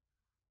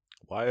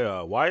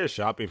Why is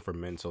shopping for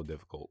men so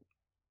difficult?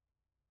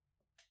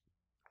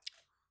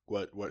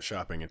 What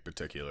shopping in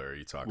particular are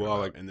you talking Well,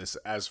 about? like, And this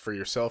as for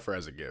yourself or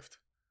as a gift?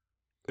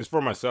 it's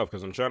for myself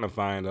because I'm trying to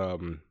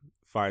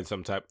find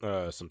some type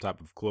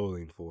of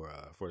clothing for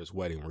this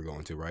wedding we're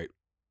going to, right?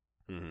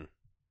 Mm-hmm.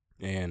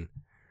 And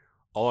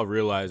all I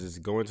realized is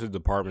going to the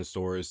department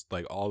stores,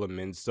 like all the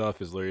men's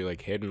stuff is literally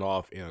like hidden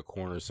off in a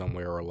corner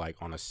somewhere or like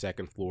on a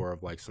second floor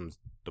of like some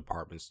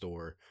department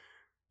store,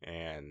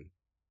 and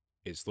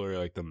it's literally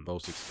like the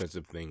most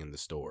expensive thing in the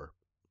store.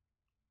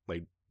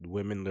 Like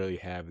women literally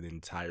have the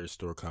entire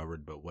store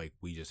covered, but like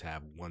we just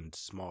have one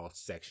small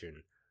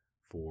section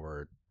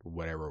for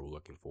whatever we're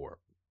looking for,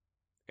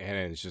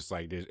 and it's just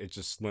like it's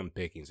just slim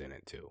pickings in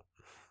it too.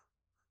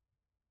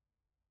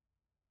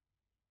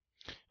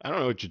 I don't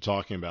know what you're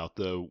talking about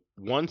though.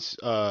 Once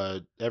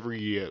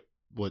every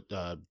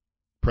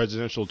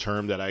presidential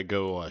term that I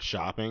go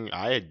shopping,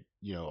 I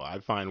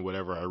find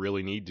whatever I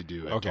really need to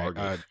do at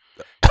Target.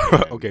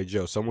 Okay,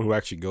 Joe, someone who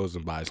actually goes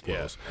and buys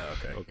clothes.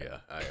 Yeah. Okay.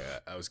 Yeah.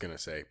 I was gonna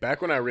say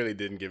back when I really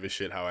didn't give a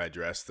shit how I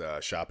dressed,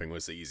 shopping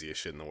was the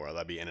easiest shit in the world.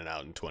 I'd be in and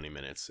out in 20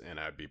 minutes, and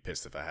I'd be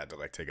pissed if I had to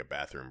like take a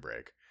bathroom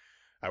break.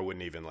 I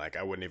wouldn't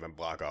even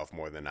block off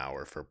more than an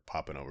hour for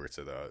popping over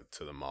to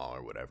the mall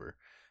or whatever.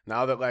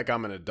 Now that like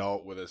I'm an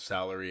adult with a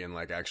salary and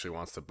like actually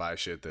wants to buy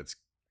shit that's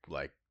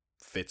like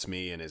fits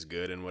me and is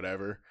good and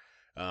whatever.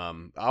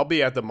 I'll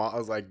be at the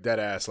mall, like dead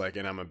ass, like,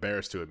 and I'm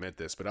embarrassed to admit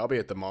this, but I'll be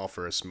at the mall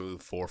for a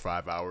smooth 4 or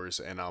 5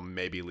 hours, and I'll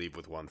maybe leave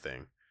with one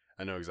thing.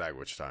 I know exactly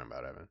what you're talking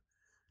about, Evan.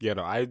 Yeah,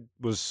 no, I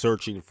was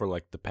searching for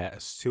like the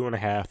past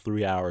 2.5,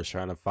 3 hours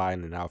trying to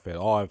find an outfit.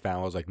 All I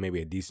found was like maybe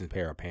a decent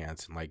pair of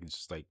pants, and like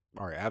just like,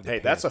 all right, I have the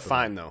pants, that's a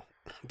find though.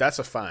 That's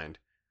a find.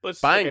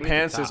 But buying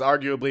pants is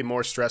arguably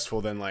more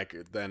stressful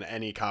than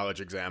any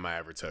college exam I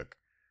ever took.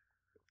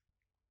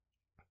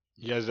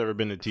 You guys ever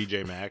been to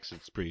TJ Maxx?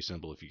 It's pretty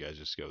simple if you guys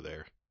just go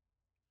there.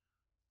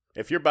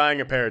 If you're buying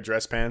a pair of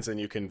dress pants and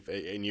you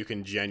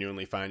can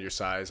genuinely find your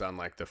size on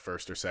like the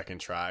first or second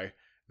try,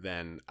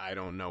 then I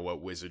don't know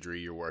what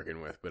wizardry you're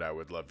working with, but I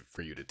would love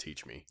for you to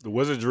teach me. The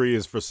wizardry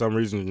is for some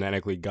reason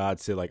genetically God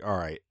said like, all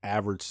right,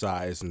 average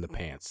size in the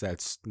pants.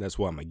 That's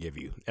what I'm gonna give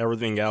you.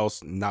 Everything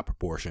else not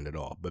proportioned at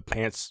all, but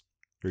pants,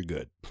 you're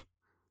good.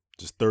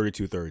 Just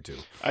 32.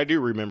 I do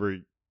remember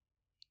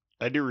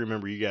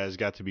you guys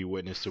got to be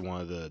witness to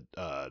one of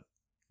the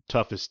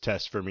toughest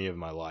tests for me of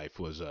my life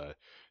was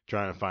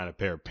trying to find a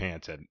pair of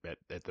pants at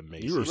the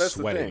Macy's. You were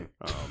sweating.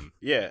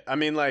 Yeah, I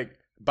mean, like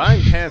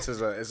buying pants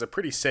is a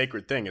pretty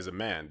sacred thing as a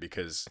man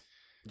because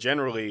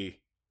generally,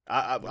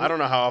 I don't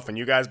know how often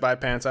you guys buy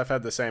pants. I've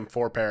had the same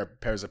 4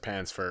 pairs of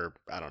pants for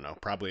I don't know,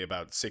 probably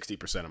about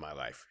 60% of my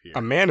life. Here.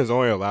 A man is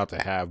only allowed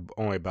to have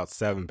only about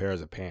 7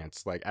 pairs of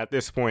pants. Like at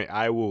this point,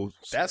 I will.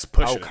 That's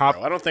pushing it,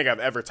 bro. I don't think I've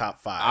ever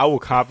topped 5. I will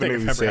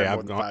confidently say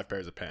I've gone 5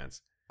 pairs of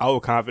pants. I will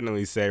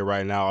confidently say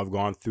right now I've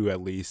gone through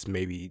at least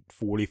maybe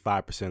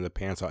 45% of the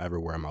pants I'll ever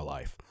wear in my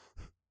life.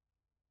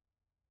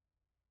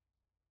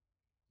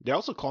 They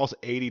also cost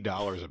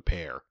 $80 a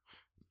pair.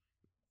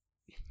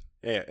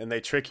 Yeah, and they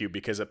trick you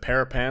because a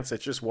pair of pants,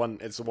 it's one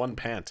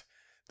pant.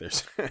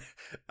 There's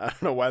I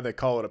don't know why they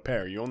call it a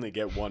pair. You only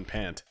get one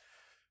pant.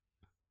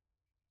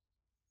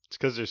 It's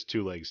because there's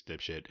 2 legs,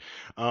 dipshit.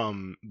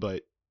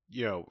 But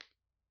you know,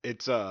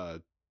 it's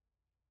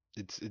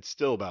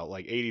still about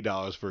like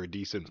 $80 for a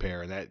decent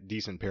pair, and that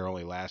decent pair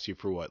only lasts you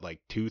for what,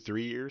 like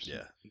 2-3 years?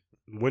 Yeah.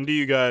 When do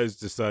you guys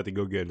decide to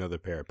go get another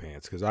pair of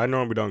pants? Because I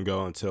normally don't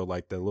go until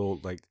like the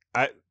little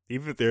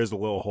even if there's a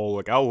little hole,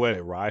 like I'll let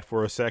it ride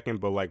for a second,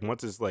 but like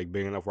once it's like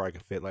big enough where I can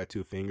fit like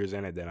 2 fingers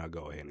in it, then I'll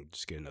go ahead and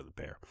just get another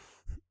pair.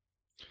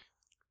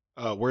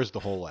 Where's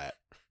the hole at?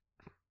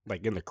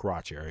 Like in the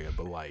crotch area,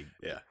 but like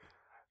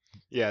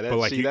yeah,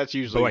 that's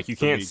usually. But like you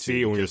can't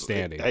see when you're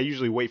standing. I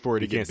usually wait for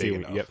it to get big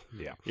enough.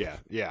 Yeah.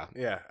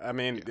 I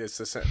mean, it's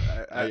the same.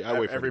 I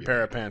wait for every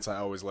pair of pants. I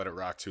always let it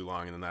rock too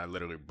long, and then I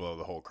literally blow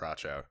the whole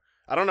crotch out.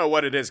 I don't know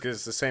what it is because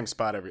it's the same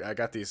spot I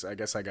got these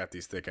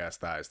thick ass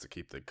thighs to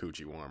keep the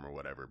coochie warm or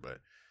whatever. But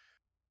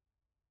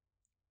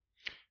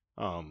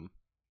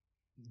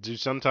do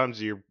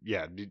sometimes your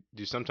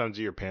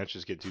pants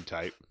just get too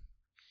tight?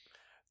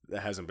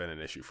 That hasn't been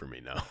an issue for me,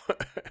 no.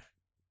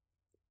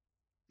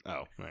 Oh,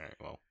 all right.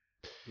 Well,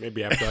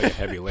 maybe after like a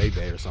heavy leg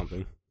day or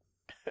something.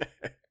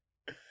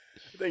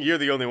 I think you're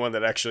the only one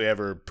that actually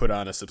ever put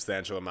on a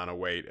substantial amount of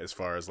weight as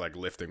far as like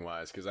lifting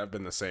wise, because I've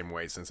been the same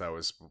weight since I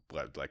was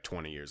like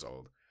 20 years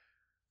old.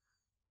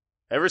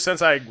 Ever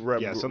since I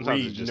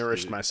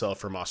nourished myself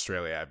from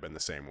Australia, I've been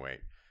the same weight.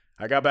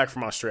 I got back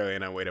from Australia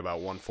and I weighed about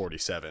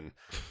 147,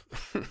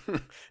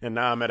 and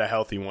now I'm at a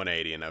healthy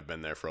 180, and I've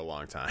been there for a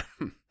long time.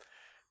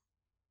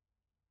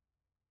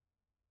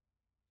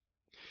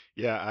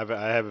 Yeah,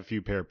 I have a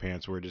few pair of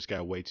pants where it just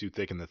got way too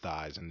thick in the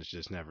thighs, and it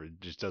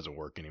just doesn't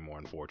work anymore,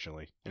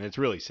 unfortunately, and it's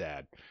really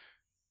sad.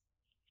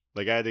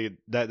 Like I had to,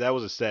 that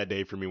was a sad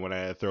day for me when I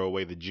had to throw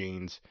away the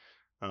jeans,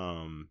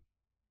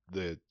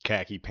 the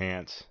khaki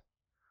pants,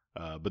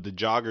 but the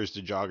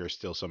joggers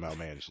still somehow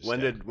managed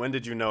to When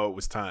did you know it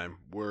was time?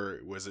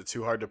 Was it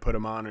too hard to put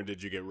them on, or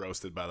did you get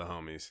roasted by the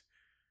homies?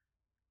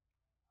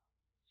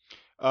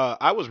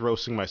 I was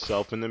roasting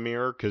myself in the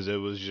mirror because it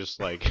was just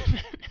like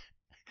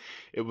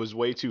it was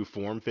way too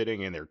form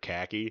fitting and they're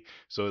khaki,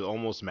 so it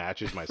almost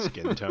matches my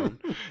skin tone.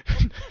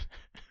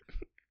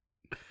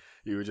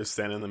 You were just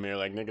standing in the mirror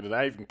like, nigga, did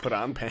I even put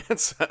on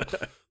pants?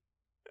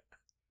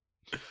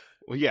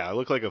 Well, yeah, I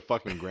look like a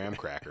fucking graham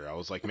cracker. I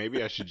was like,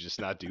 maybe I should just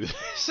not do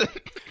this.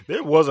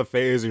 There was a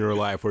phase in your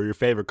life where your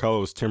favorite color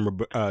was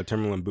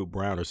Timberland boot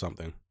brown or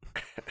something.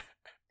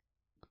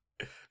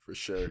 For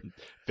sure.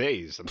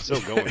 Phase. I'm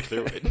still going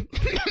through it.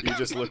 You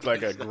just looked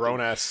like a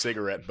grown-ass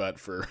cigarette butt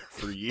for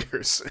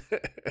years.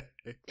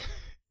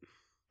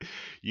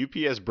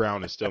 UPS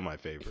brown is still my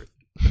favorite.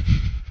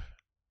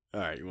 All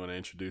right, you want to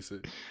introduce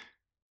it?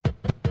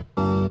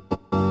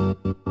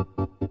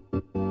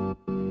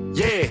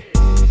 Yeah.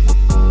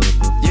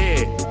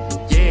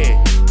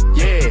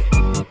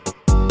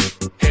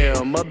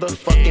 Hell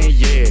motherfucking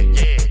yeah.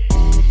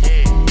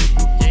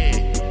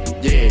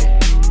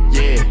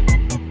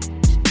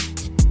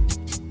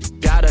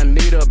 Gotta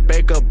need a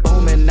Baker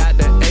booming out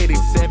the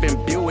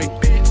 87 Buick.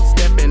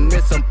 Stepping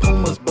in some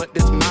Pumas, but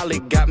this Molly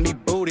got me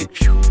booted.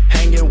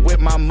 Hanging with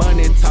my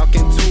money,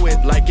 talking to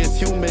it like it's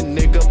human.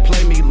 Nigga,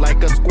 play me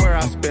like a square.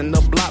 I spin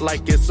the block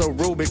like it's a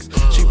Rubik's.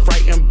 She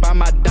frightened by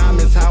my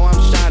diamonds, how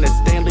I'm shining.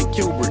 Stanley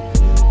Kubrick.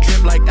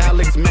 Drip like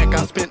Alex Mack,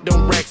 I spent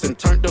them racks and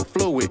turned to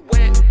fluid.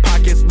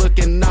 Pockets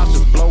looking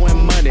nauseous,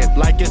 blowing money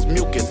like it's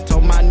mucus.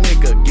 Told my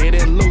nigga, get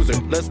it loser,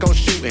 let's go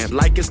shooting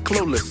like it's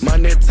clueless.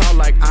 Money tall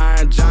like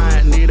Iron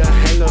Giant, need a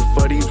hanger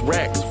for these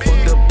racks. Fuck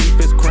the beef,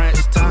 it's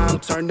crunch time,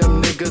 turn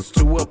them niggas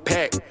to a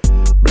pack.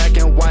 Black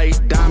and white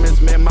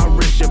diamonds, man, my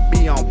wrist should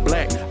be on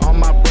black. On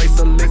my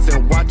bracelets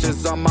and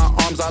watches on my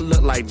arms, I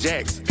look like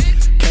Jax.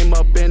 Came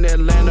up in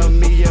Atlanta,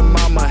 me and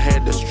mama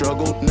had to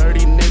struggle.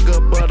 Nerdy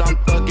nigga, but I'm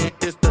thuggin',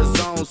 it's the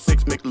zone,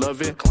 6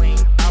 McLovin.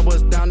 I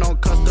was down on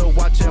Custer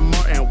watching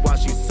Martin while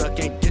she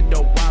suckin'. Get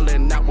the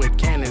wildin' out with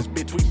cannons,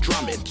 bitch, we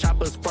drumming.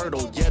 Choppers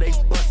fertile, yeah, they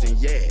bustin',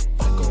 yeah.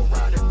 Fuck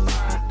around and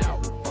find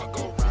out. Fuck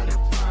around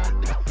and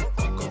find out.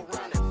 Fuck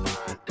around and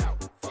find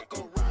out. Fuck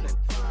around and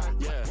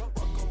find out.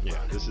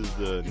 Yeah, this is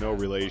the No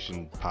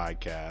Relation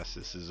podcast.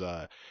 This is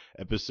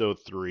episode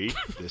 3.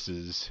 This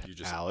is You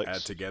just Alex.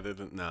 add together?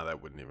 No,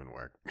 that wouldn't even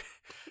work.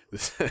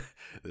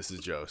 This is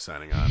Joe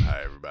signing on.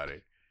 Hi,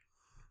 everybody.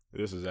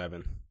 This is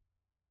Evan.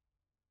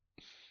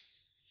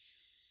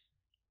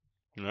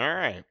 All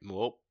right.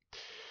 Well,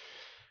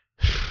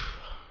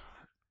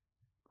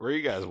 where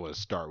you guys want to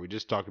start? We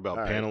just talked about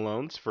All right.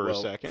 pantalones for a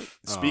second.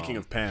 Speaking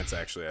of pants,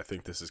 actually, I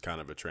think this is kind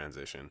of a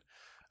transition.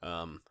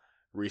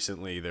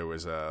 Recently, there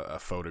was a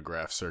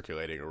photograph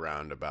circulating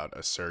around about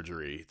a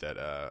surgery that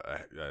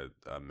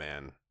a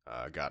man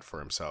got for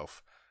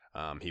himself.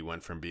 He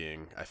went from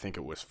being, I think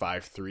it was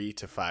 5'3"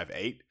 to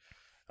 5'8".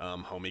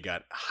 Homie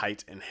got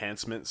height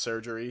enhancement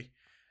surgery.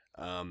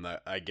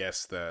 I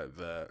guess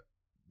to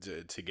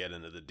get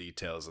into the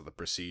details of the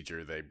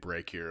procedure, they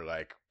break your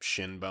like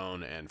shin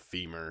bone and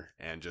femur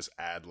and just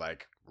add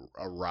like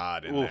a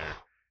rod in there,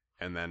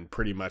 and then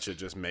pretty much it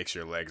just makes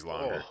your legs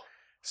longer.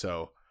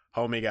 So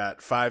homie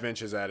got 5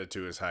 inches added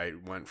to his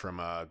height, went from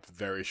a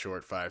very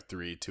short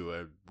 5'3" to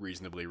a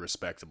reasonably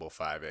respectable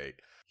 5'8".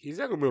 He's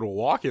not gonna be able to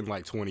walk in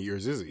like 20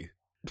 years, is he?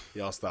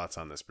 Y'all's thoughts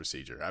on this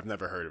procedure? I've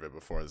never heard of it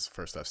before. This is the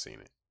first I've seen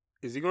it.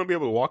 Is he gonna be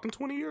able to walk in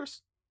 20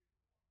 years?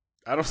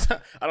 I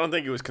don't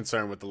think he was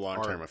concerned with the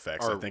long-term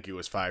effects. I think he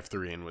was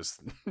 5'3" and was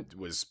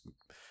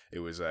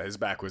his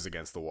back was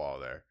against the wall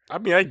there. I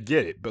mean, I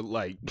get it, but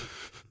like,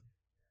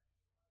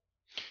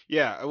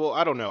 Yeah, well,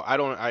 I don't know.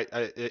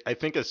 I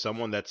think as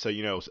someone that's a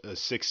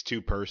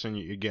 6'2" person,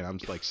 again, I'm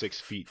like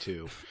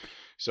 6'2",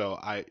 so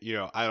I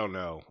don't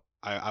know.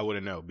 I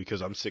wouldn't know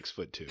because I'm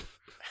 6'2".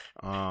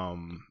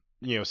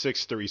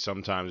 6'3"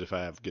 sometimes if I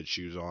have good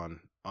shoes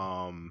on.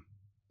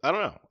 I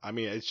don't know. I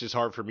mean, it's just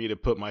hard for me to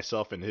put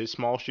myself in his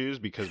small shoes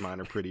because mine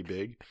are pretty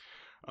big.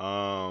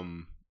 What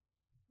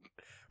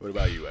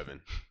about you,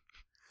 Evan?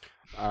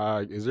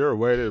 is there a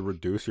way to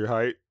reduce your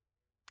height?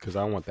 Because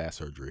I want that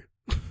surgery.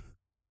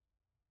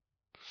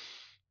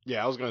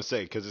 Yeah, I was gonna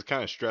say because it's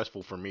kind of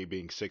stressful for me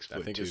being 6'2".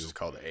 I think it's just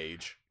called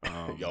age.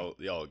 Y'all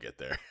will get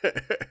there.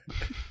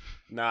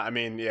 Nah, I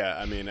mean,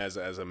 as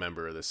a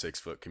member of the 6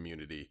 foot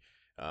community,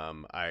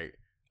 I'm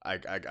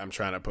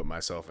trying to put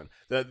myself in.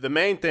 The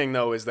main thing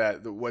though is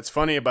that what's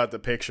funny about the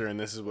picture, and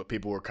this is what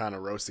people were kind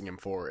of roasting him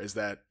for, is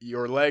that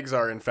your legs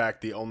are in fact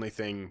the only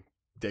thing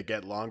that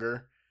get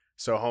longer.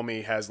 So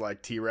homie has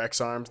like T-Rex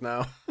arms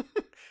now,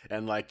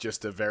 and like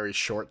just a very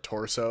short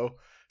torso.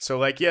 So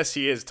like, yes,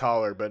 he is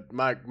taller, but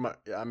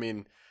I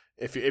mean,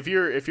 if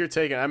you're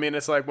taking, I mean,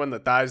 it's like when the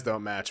thighs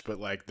don't match, but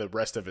like the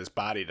rest of his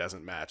body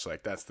doesn't match.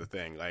 Like that's the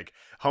thing. Like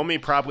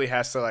homie probably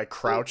has to like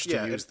crouch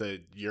to use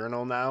the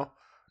urinal now.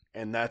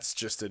 And that's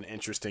just an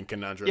interesting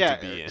conundrum to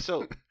be in.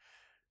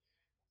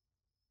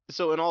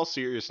 So in all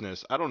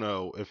seriousness, I don't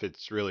know if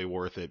it's really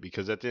worth it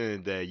because at the end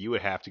of the day, you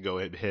would have to go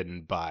ahead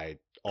and buy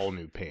all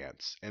new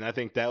pants. And I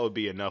think that would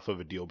be enough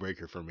of a deal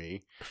breaker for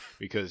me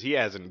because he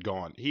hasn't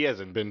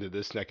been to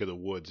this neck of the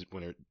woods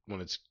when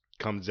it's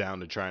comes down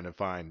to trying to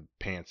find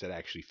pants that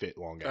actually fit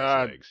long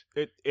ass legs.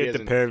 It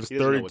doesn't- depends. he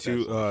doesn't know what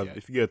 32. that's like yet.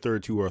 If you get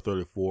 32 or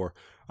 34,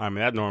 I mean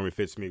that normally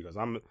fits me because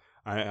I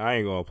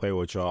ain't gonna play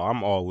with y'all.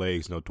 I'm all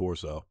legs, no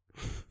torso.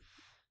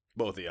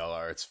 Both of y'all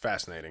are. It's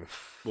fascinating.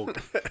 Well,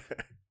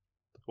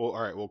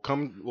 all right. We'll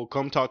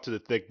come talk to the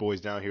thick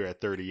boys down here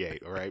at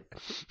 38. All right.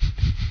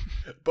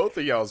 Both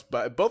of y'all's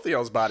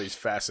bodies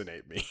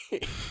fascinate me.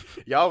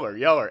 y'all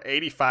are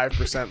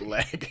 85%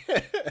 leg.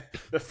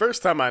 The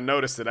first time I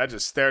noticed it, I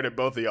just stared at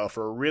both of y'all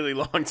for a really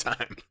long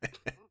time.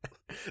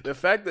 The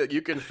fact that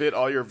you can fit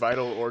all your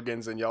vital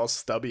organs in y'all's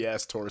stubby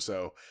ass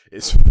torso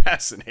is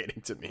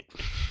fascinating to me.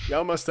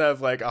 Y'all must have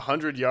like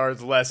 100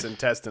 yards less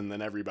intestine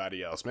than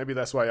everybody else. Maybe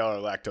that's why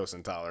y'all are lactose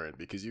intolerant,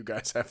 because you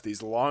guys have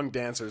these long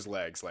dancer's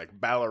legs, like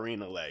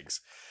ballerina legs,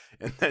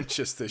 and then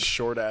just this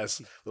short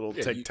ass little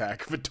tic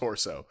tac of a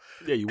torso.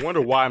 Yeah, you wonder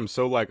why I'm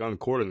so like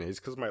uncoordinated. It's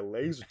because my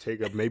legs would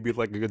take up maybe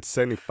like a good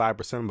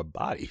 75% of my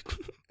body.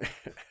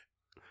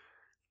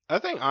 I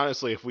think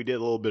honestly, if we did a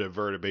little bit of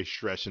vertebrae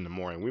stretch in the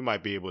morning, we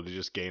might be able to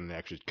just gain an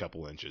extra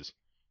couple inches.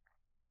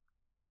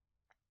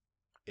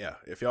 Yeah,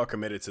 if y'all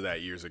committed to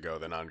that years ago,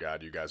 then on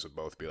God, you guys would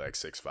both be like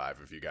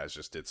 6'5" if you guys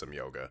just did some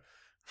yoga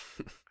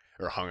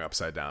or hung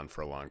upside down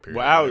for a long period.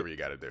 Well, whatever you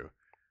got to do.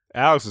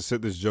 Alex has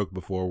said this joke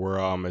before, where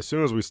as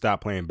soon as we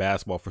stopped playing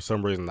basketball, for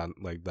some reason,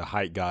 like the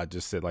height god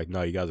just said, like,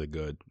 no, you guys are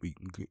good. You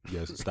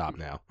guys stop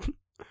now.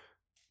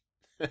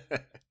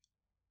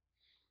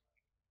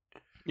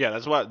 Yeah,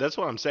 that's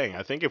what I'm saying.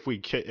 I think if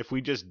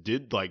we just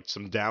did like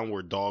some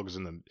downward dogs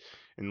in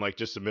like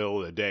just the middle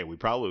of the day, we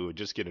probably would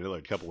just get another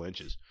couple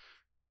inches.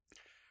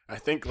 I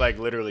think like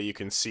literally you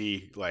can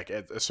see like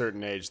at a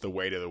certain age the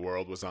weight of the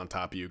world was on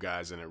top of you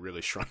guys and it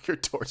really shrunk your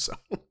torso.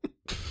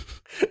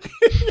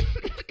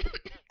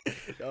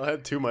 Y'all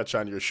had too much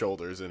on your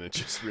shoulders and it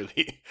just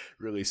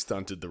really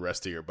stunted the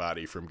rest of your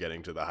body from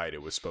getting to the height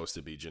it was supposed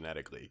to be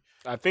genetically.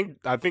 I think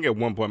at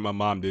one point my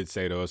mom did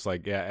say though, it's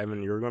like, yeah,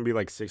 Evan, you're gonna be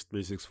like 6'3",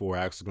 6'4",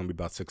 Alex is gonna be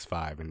about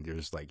 6'5", and you're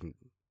just like,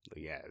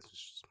 yeah,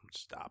 just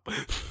stop.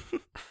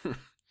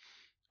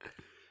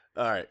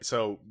 All right,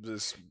 so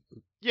this.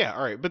 Yeah,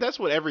 all right, but that's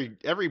what every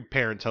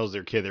parent tells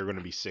their kid they're going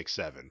to be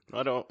 6'7".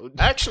 I don't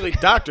Actually,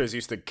 doctors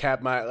used to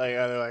cap my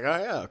they're like,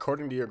 oh yeah,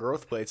 according to your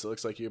growth plates, it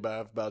looks like you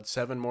have about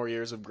 7 more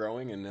years of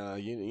growing,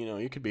 and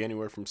you could be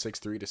anywhere from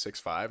 6'3" to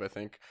 6'5". I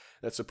think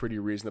that's a pretty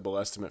reasonable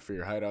estimate for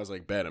your height. I was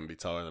like, bet I'm be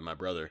taller than my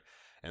brother,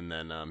 and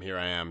then here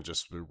I am,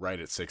 just right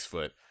at 6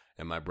 foot,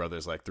 and my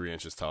brother's like 3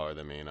 inches taller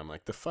than me, and I'm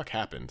like, the fuck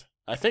happened?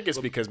 I think it's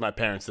because my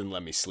parents didn't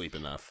let me sleep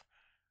enough.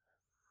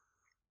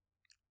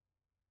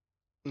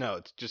 No,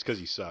 it's just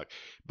because you suck.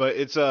 But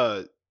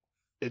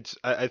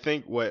I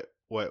think what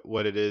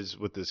it is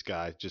with this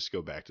guy. Just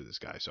go back to this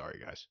guy. Sorry,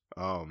 guys.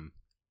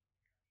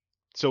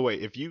 So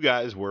wait, if you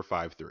guys were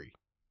 5'3",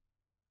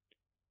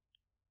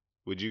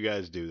 would you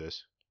guys do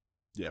this?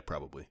 Yeah,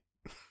 probably.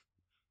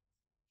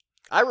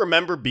 I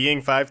remember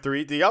being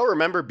 5'3". Do y'all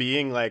remember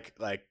being like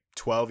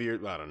 12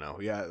 years? I don't know.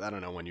 Yeah, I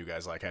don't know when you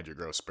guys like had your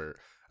growth spurt.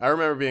 I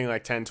remember being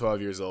like 10, 12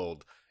 years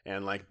old.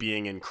 And, like,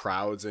 being in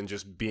crowds and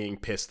just being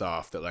pissed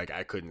off that, like,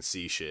 I couldn't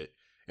see shit.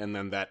 And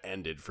then that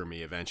ended for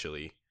me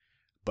eventually.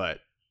 But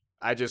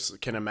I just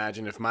can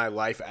imagine if my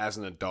life as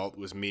an adult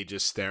was me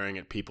just staring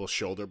at people's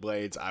shoulder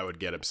blades, I would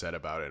get upset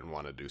about it and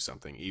want to do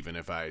something, even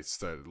if I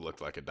looked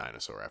like a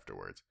dinosaur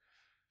afterwards.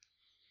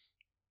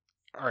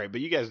 All right,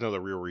 but you guys know the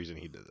real reason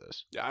he did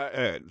this. All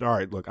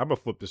right, look, I'm gonna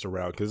flip this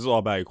around because this is all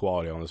about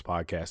equality on this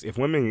podcast. If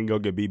women can go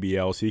get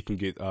BBLs, he can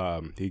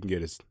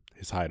get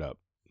his height up.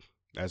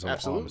 That's all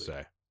I'm gonna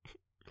say.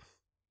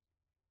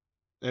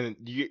 And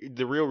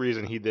the real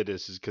reason he did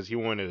this is because he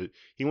wanted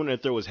to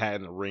throw his hat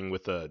in the ring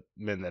with the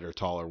men that are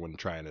taller when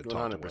trying to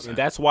talk to 100%. women. And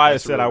that's why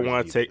That's I said the I real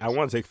want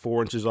reason to take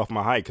 4 inches off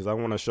my height because I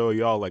want to show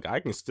y'all like I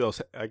can still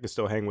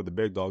hang with the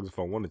big dogs if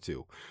I wanted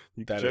to.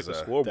 You can check the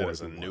scoreboard. That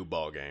is a new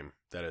ball game.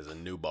 That is a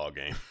new ball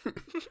game.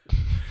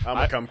 I'm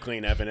gonna come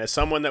clean, Evan. As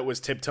someone that was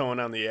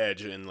tiptoeing on the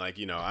edge and like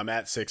I'm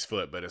at 6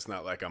 foot, but it's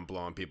not like I'm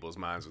blowing people's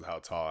minds with how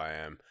tall I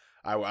am.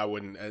 I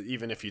wouldn't,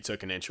 even if you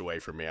took an inch away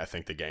from me, I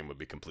think the game would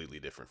be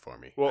completely different for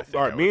me. Well,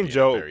 all right, me and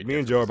Joe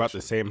are about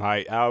the same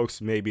height.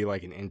 Alex maybe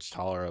like an inch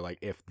taller, like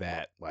if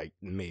that, like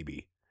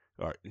maybe.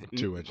 All right,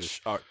 2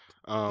 inches. All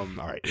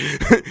right.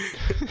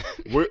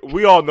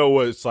 we all know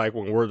what it's like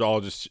when we're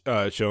all just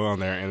chilling on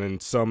there, and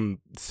then some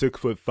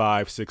 6'5",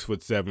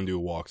 6'7"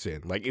 dude walks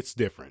in. Like it's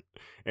different,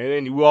 and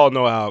then we all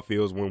know how it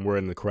feels when we're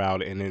in the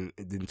crowd, and then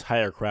the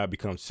entire crowd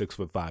becomes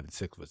 6'5" and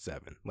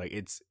 6'7". Like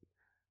it's.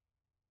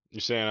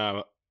 You're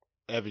saying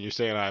Evan, you're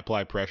saying I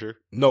apply pressure?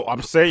 No,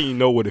 I'm saying you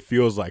know what it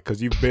feels like because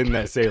you've been in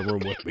that same room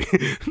with me.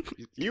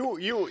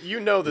 you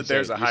know that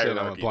there's a hierarchy.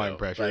 I'm applying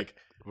pressure. Like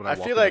I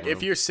feel like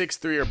if you're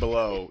 6'3" or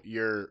below,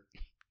 you're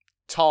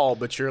tall,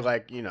 but you're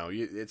like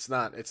it's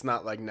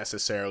not like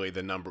necessarily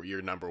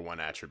your number one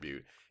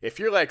attribute. If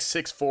you're like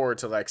 6'4"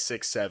 to like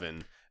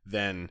 6'7",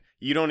 then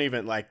you don't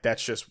even like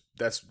that's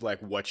like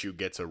what you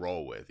get to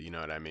roll with. You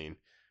know what I mean?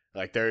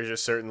 Like there's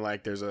just certain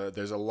like there's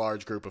a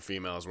large group of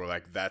females where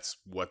like that's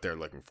what they're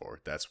looking for.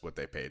 That's what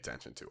they pay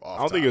attention to. I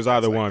don't think it was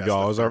either one of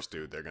y'all. That's the first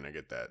dude they're gonna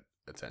get that.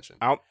 attention.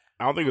 I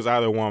don't think it was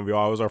either one of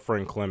y'all. It was our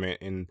friend Clement,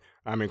 and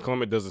I mean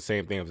Clement does the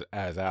same thing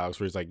as Alex,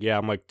 where he's like, "Yeah,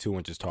 I'm like 2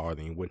 inches taller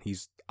than you," when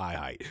he's eye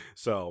height.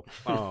 So,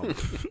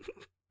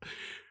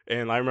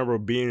 and I remember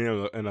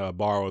being in a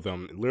bar with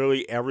him.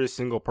 Literally every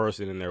single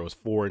person in there was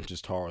 4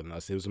 inches taller than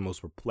us. It was the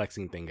most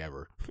perplexing thing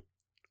ever.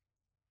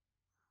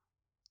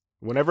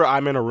 Whenever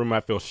I'm in a room,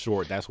 I feel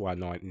short. That's why I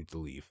know I need to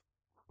leave.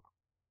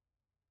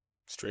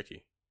 It's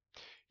tricky.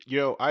 You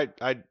know, I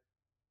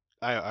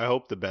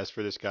hope the best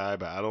for this guy,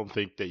 but I don't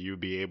think that you'd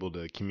be able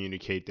to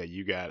communicate that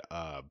you got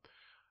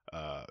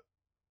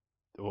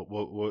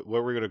what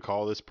we're gonna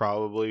call this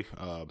probably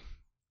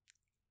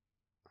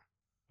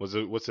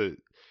what's it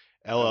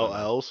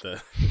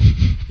LLLs?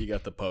 You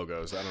got the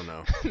pogos. I don't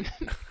know.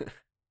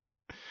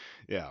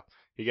 Yeah,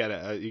 you got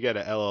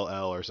a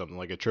LLL or something,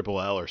 like a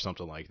triple L or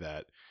something like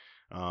that.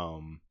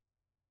 You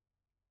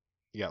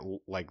got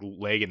like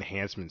leg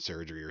enhancement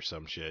surgery or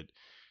some shit.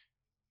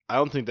 I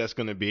don't think that's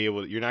going to be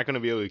able. You're not going to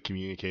be able to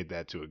communicate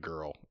that to a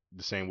girl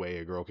the same way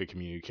a girl could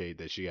communicate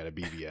that she got a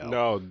BBL.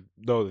 No.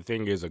 The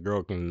thing is, a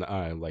girl can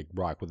like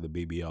rock with the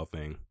BBL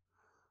thing,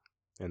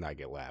 and not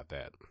get laughed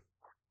at.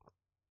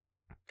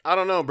 I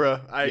don't know,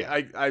 bro.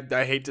 I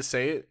hate to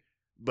say it,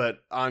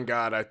 but on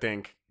God, I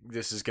think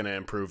this is going to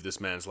improve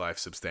this man's life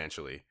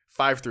substantially.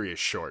 5'3" is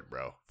short,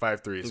 bro.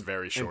 5'3" is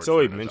very short. Until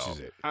he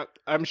mentions it.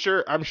 I'm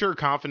sure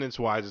confidence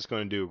wise it's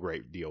going to do a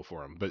great deal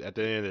for him. But at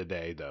the end of the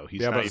day, though,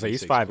 he's not even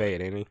he's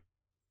 5'8", ain't he?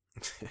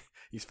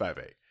 He's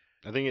 5'8".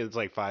 I think it's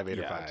like 5'8"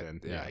 or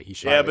 5'10". Yeah,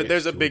 he's yeah, but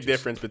there's a big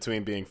difference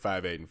between being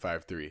 5'8" and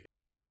 5'3".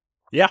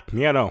 Yeah,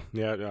 no,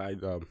 yeah. I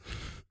don't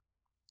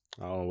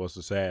know what's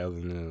to say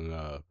other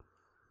than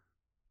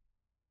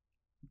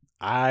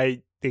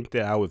I think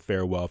that I would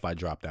fare well if I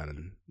drop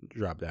down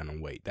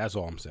in weight. That's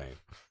all I'm saying.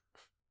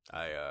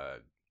 I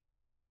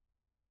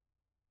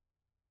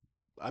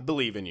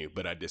believe in you,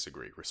 but I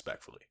disagree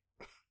respectfully.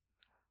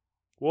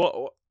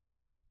 Well,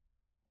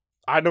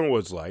 I know what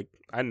it's like.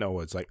 I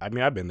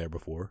mean, I've been there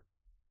before.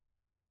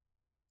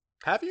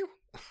 Have you?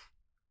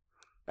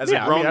 As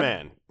a grown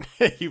man,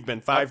 you've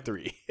been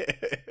 5'3".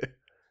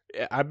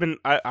 I've been.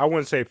 I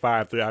wouldn't say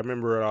 5'3". I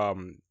remember.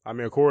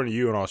 According to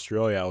you in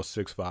Australia, I was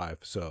 6'5".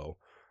 So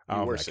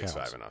you were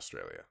 6'5" in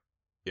Australia.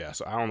 Yeah,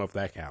 so I don't know if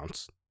that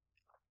counts.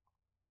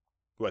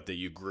 What, that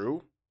you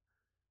grew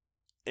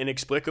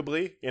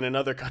inexplicably in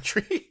another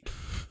country?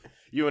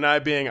 You and I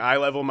being eye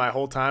level my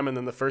whole time, and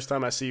then the first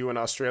time I see you in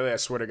Australia, I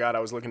swear to God, I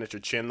was looking at your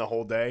chin the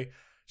whole day,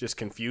 just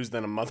confused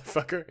than a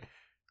motherfucker.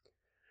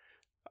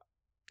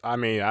 I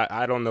mean,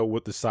 I don't know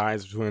what the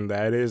science between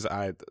that is.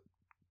 I've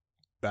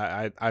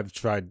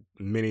tried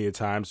many a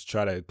times to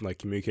try to like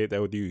communicate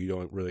that with you. You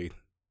don't really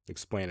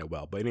explain it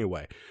well. But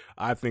anyway,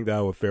 I think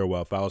that would fare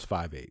well if I was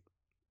 5'8".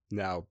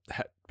 Now,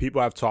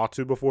 people I've talked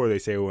to before, they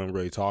say it wouldn't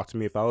really talk to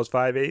me if I was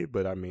 5'8",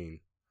 but I mean,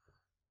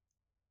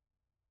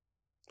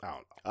 I don't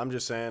know. I'm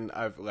just saying,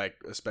 I've like,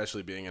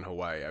 especially being in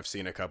Hawaii, I've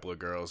seen a couple of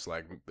girls,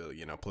 like,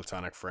 you know,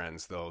 platonic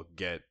friends, they'll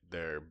get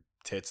their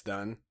tits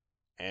done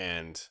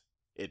and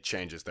it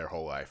changes their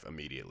whole life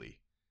immediately.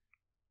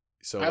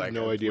 So I have like,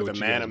 no idea with what a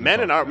you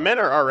guys men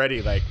are are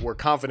already like, we're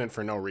confident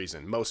for no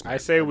reason. Most men I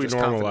say are we just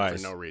confident normalize.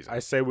 for no reason. I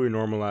say we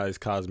normalize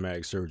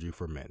cosmetic surgery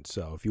for men.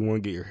 So if you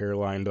want to get your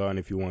hairline done,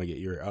 if you want to get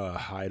your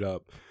height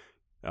up,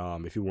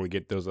 if you want to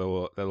get that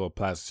little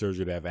plastic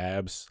surgery to have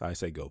abs, I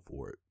say go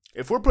for it.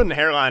 If we're putting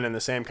hairline in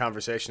the same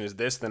conversation as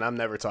this, then I'm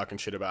never talking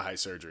shit about height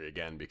surgery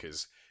again,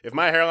 because if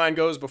my hairline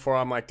goes before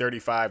I'm like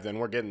 35, then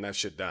we're getting that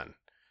shit done.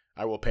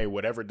 I will pay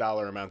whatever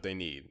dollar amount they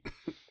need.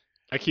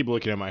 I keep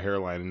looking at my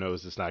hairline and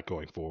notice it's not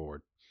going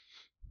forward.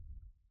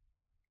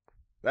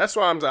 That's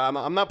why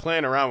I'm not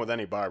playing around with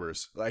any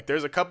barbers. Like,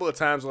 there's a couple of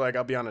times where like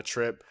I'll be on a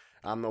trip,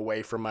 I'm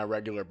away from my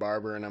regular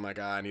barber, and I'm like,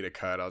 I need a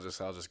cut. I'll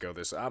just go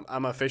this.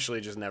 I'm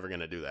officially just never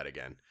gonna do that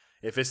again.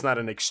 If it's not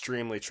an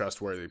extremely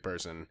trustworthy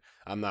person,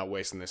 I'm not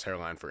wasting this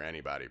hairline for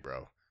anybody,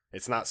 bro.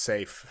 It's not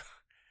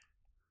safe.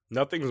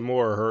 Nothing's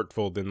more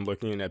hurtful than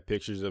looking at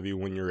pictures of you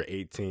when you're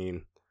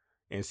 18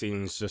 and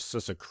seeing just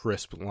such a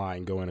crisp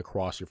line going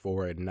across your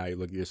forehead, and now you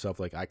look at yourself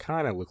like, I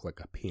kind of look like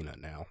a peanut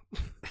now.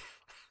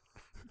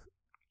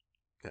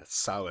 That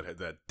solid,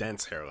 that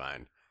dense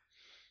hairline.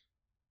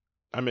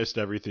 I missed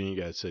everything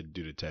you guys said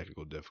due to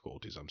technical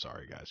difficulties. I'm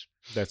sorry, guys.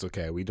 That's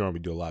okay. We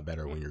normally do a lot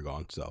better when you're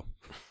gone, so.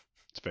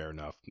 It's fair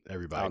enough.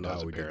 Everybody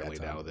does apparently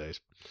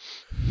nowadays.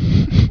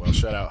 Well,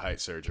 shut out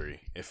height surgery.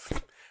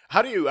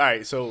 All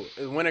right, so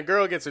when a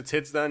girl gets her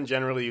tits done,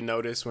 generally you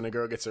notice. When a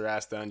girl gets her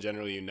ass done,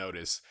 generally you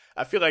notice.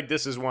 I feel like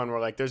this is one where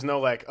like there's no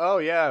like, oh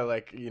yeah,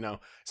 like, you know,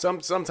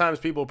 sometimes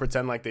people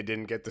pretend like they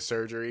didn't get the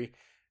surgery.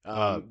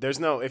 There's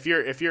no, if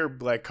your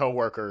like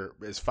coworker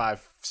is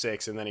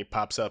 5'6" and then he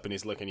pops up and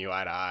he's looking you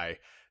eye to eye,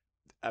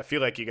 I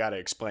feel like you got to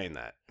explain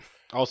that.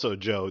 Also,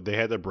 Joe, they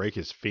had to break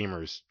his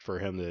femurs for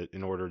him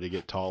in order to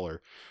get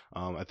taller.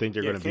 I think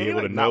they're going to be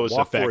able to notice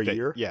the fact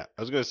that. Yeah,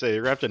 I was going to say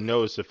they're going to have to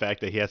notice the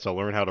fact that he has to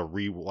learn how to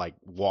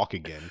walk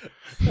again.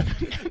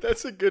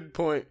 That's a good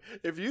point.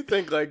 If you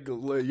think like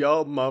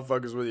y'all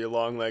motherfuckers with your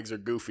long legs are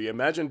goofy,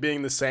 imagine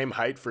being the same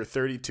height for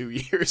 32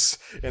 years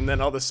and then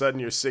all of a sudden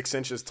you're 6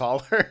 inches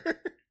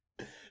taller.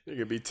 You're going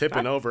to be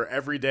tipping over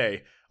every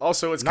day.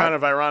 Also, it's kind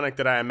of ironic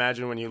that I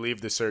imagine when you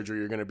leave the surgery,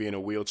 you're going to be in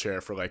a wheelchair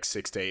for like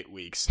 6 to 8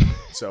 weeks.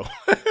 So,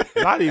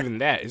 not even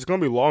that. It's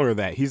going to be longer than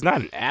that. He's not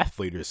an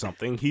athlete or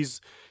something. He's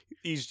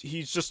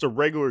just a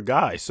regular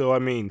guy. So, I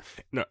mean,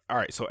 no, all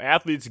right. So,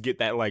 athletes get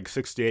that like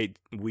 6 to 8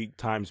 week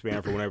time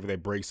span for whenever they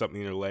break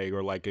something in their leg,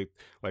 or like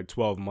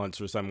 12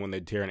 months or something when they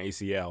tear an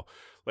ACL.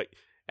 Like,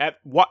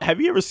 have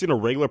you ever seen a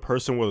regular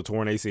person with a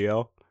torn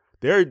ACL?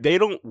 They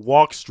don't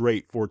walk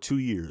straight for 2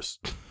 years.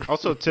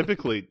 Also,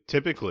 typically,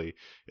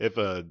 if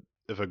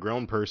a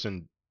grown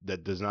person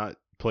that does not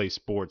play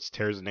sports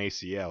tears an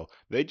ACL,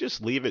 they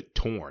just leave it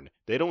torn.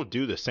 They don't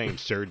do the same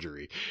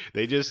surgery.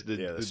 They just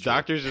the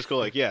doctors just go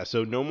like, yeah,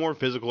 so no more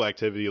physical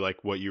activity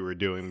like what you were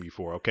doing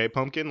before. Okay,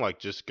 Pumpkin, like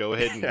just go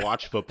ahead and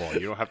watch football.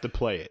 You don't have to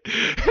play it.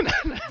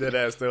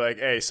 Deadass, they're like,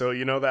 hey, so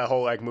you know that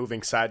whole like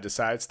moving side to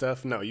side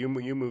stuff? No, you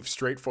move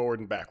straight forward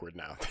and backward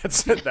now.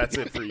 That's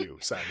it for you,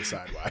 side to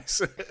side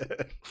wise.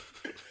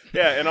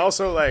 Yeah, and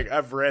also like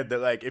I've read that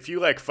like if you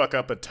like fuck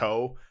up a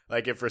toe,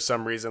 like if for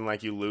some reason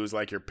like you lose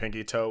like your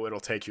pinky toe, it'll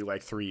take you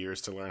like 3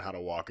 years to learn how to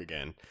walk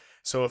again.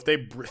 So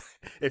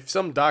if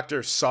some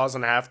doctor saws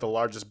in half the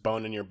largest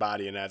bone in your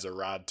body and adds a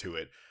rod to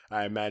it,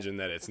 I imagine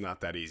that it's not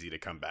that easy to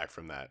come back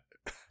from that.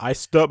 I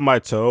stubbed my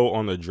toe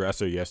on the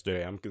dresser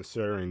yesterday. I'm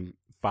considering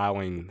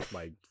filing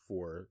like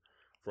for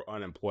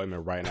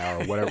unemployment right now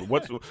or whatever.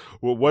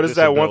 What is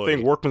that one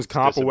thing? Workman's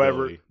comp or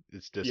whatever.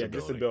 It's disability. Yeah,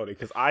 disability.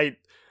 Because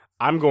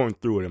I'm going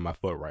through it in my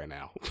foot right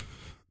now.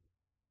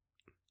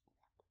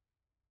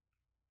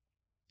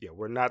 Yeah,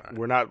 we're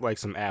not like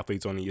some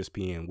athletes on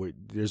ESPN.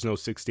 There's no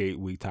 6 to 8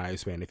 week time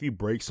span. If you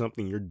break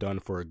something, you're done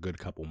for a good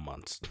couple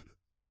months.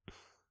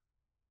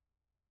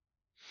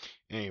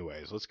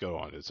 Anyways, let's go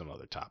on to some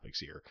other topics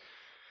here.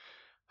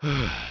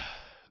 There's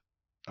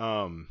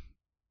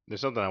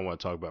something I want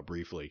to talk about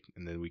briefly,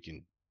 and then we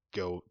can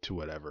go to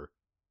whatever.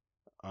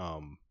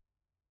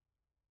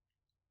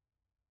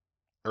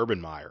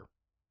 Urban Meyer.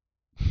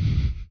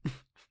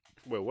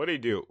 Wait, what did he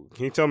do?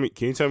 Can you tell me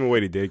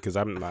what he did? Because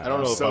I'm not. I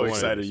don't know. I'm so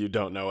excited you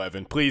don't know,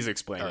 Evan. Please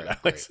explain it,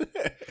 Alex.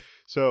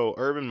 So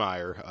Urban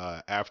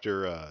Meyer,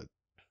 after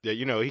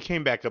he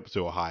came back up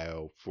to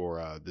Ohio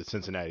for the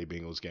Cincinnati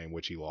Bengals game,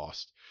 which he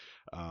lost.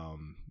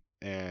 Urban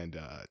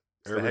the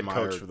head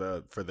coach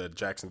for the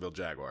Jacksonville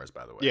Jaguars,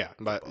 by the way.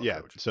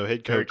 Yeah, coach. So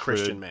head coach, very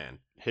Christian man.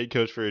 Head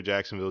coach for the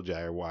Jacksonville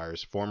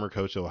Jaguars, former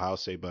coach of Ohio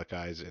State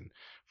Buckeyes and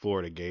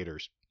Florida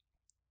Gators.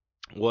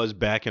 Was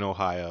back in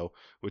Ohio,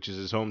 which is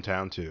his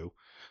hometown too.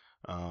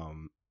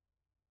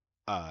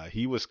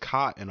 He was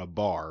caught in a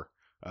bar,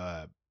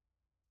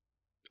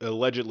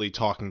 allegedly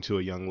talking to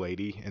a young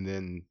lady, and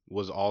then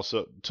was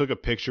also took a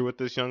picture with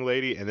this young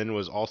lady, and then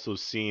was also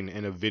seen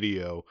in a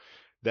video.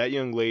 That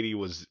young lady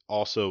was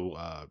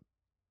also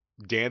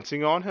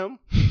dancing on him.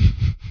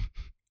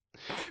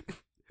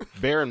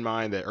 Bear in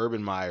mind that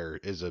Urban Meyer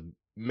is a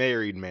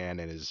married man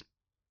in his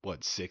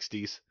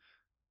 60s.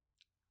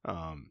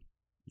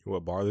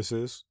 What bar this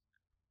is?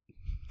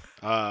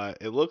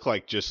 It looked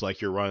like just like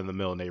your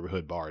run-of-the-mill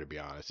neighborhood bar, to be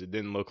honest. It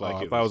didn't look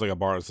like it was like a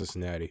bar in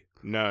Cincinnati.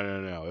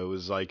 No. It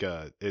was like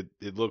it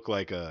looked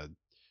like a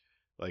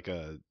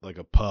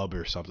pub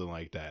or something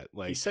like that.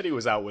 Like he said he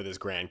was out with his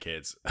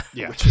grandkids.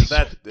 Yeah,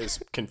 that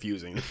is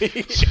confusing.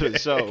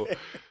 so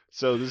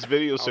this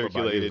video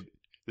circulated.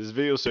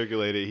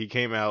 He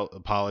came out,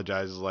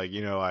 apologizes, like,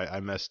 I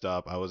messed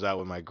up. I was out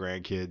with my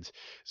grandkids.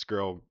 This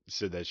girl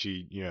said that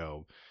she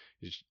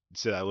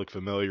said I look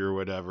familiar or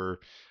whatever.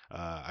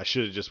 I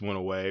should have just went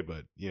away,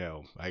 but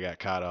I got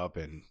caught up,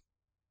 and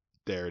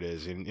there it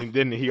is. And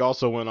then he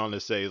also went on to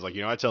say, is like,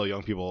 I tell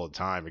young people all the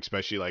time,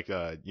 especially like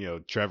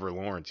Trevor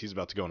Lawrence, he's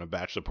about to go on a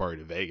bachelor party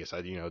to Vegas.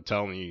 I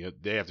tell them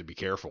they have to be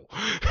careful.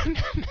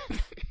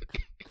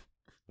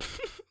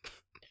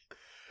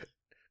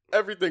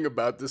 Everything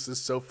about this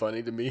is so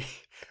funny to me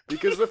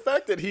because the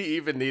fact that he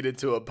even needed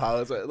to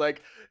apologize,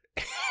 like.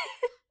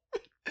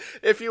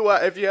 If you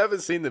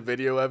haven't seen the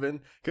video,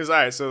 Evan, because all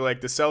right, so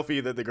like the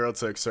selfie that the girl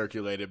took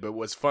circulated, but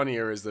what's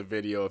funnier is the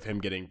video of him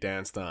getting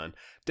danced on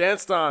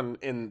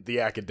in the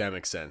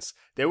academic sense.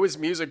 There was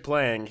music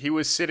playing. He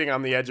was sitting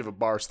on the edge of a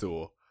bar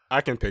stool.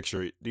 I can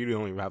picture it. You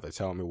don't even have to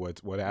tell me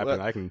what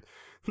happened. I can.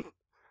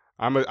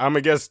 I'm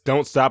a guess.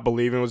 Don't Stop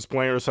Believing was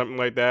playing or something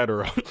like that,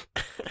 or.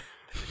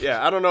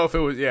 Yeah, I don't know if it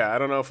was. Yeah, I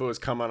don't know if it was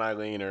 "Come On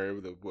Eileen" or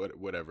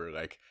whatever,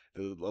 like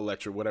the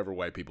electric, whatever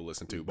white people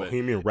listen to. But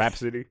Bohemian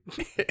Rhapsody.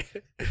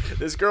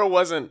 This girl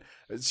wasn't.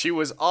 She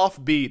was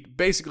offbeat,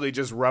 basically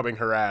just rubbing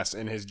her ass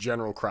in his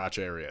general crotch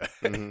area,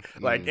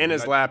 like in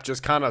his lap,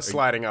 just kind of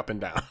sliding up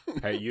and down.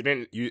 Hey, you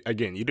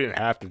didn't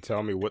have to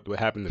tell me what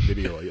happened in the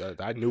video.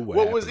 I knew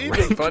what was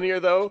even funnier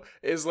though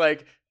is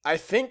like I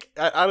think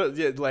I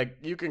don't like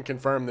you can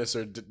confirm this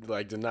or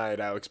deny it,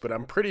 Alex, but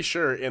I'm pretty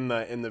sure in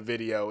the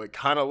video it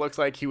kind of looks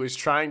like he was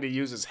trying to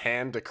use his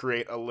hand to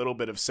create a little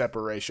bit of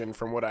separation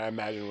from what I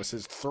imagine was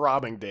his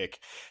throbbing dick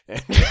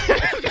and,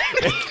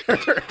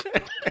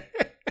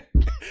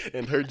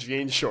 and her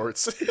jean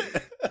shorts.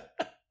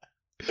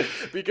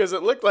 Because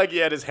it looked like he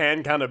had his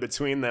hand kind of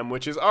between them,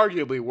 which is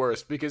arguably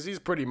worse because he's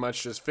pretty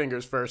much just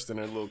fingers first in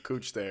a little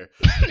cooch there.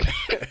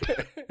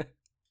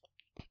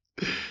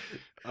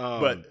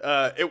 But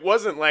it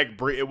wasn't like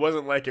it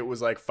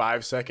was like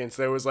 5 seconds.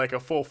 There was like a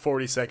full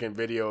 40-second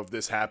video of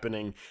this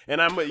happening,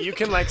 and you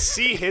can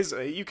see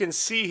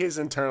his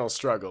internal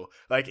struggle.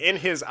 Like in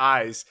his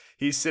eyes,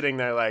 he's sitting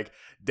there like,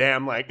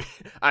 damn, like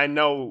I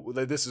know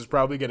that this is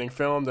probably getting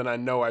filmed, and I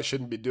know I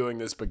shouldn't be doing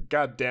this, but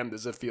goddamn,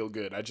 does it feel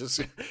good? I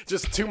just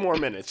 2 more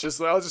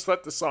minutes. I'll just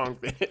let the song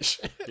finish.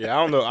 Yeah,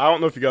 I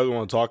don't know if you guys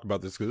want to talk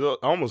about this because it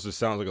almost just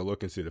sounds like a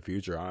look into the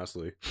future,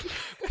 honestly.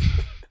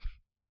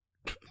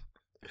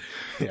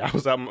 Yeah, I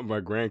was out with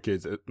my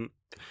grandkids.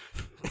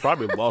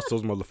 Probably lost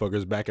those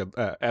motherfuckers back at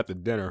the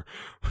dinner.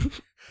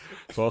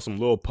 Saw some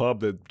little pub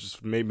that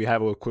just made me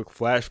have a quick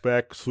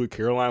flashback. Sweet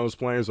Caroline was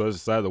playing, so I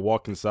decided to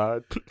walk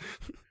inside.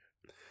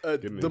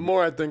 The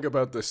more I think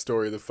about this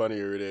story, the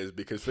funnier it is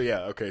because,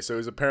 so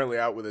he's apparently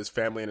out with his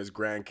family and his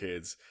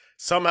grandkids.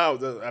 Somehow,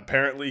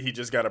 apparently, he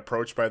just got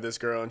approached by this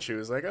girl, and she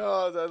was like,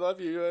 "Oh, I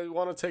love you. I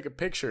want to take a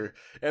picture."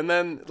 And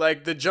then,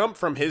 like, the jump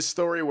from his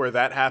story where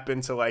that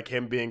happened to like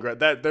him being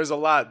there's a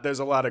lot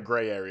of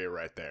gray area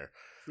right there.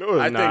 No,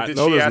 I think that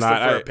she asked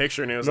him for a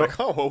picture, and he was like,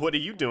 "Oh, well, what are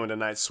you doing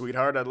tonight,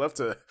 sweetheart? I'd love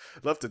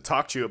to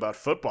talk to you about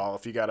football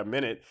if you got a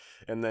minute."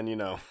 And then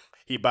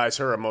he buys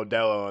her a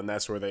Modelo, and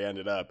that's where they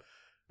ended up.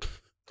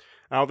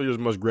 I don't think there's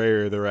much gray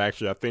area there,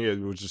 actually. I think it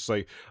was just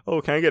like, oh,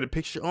 can I get a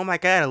picture? Oh, my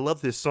God, I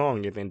love this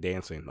song. And then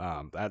dancing.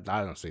 I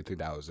honestly think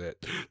that was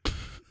it.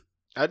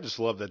 I just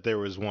love that there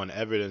was one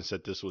evidence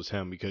that this was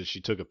him because she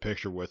took a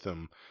picture with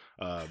him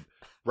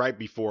right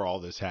before all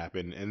this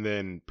happened and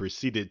then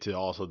proceeded to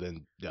also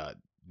then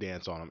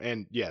dance on him.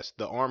 And, yes,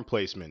 the arm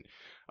placement,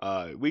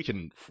 we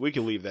can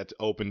leave that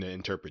open to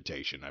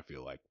interpretation, I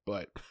feel like.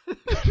 But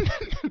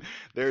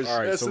there's all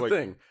right, that's the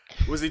thing.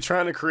 Was he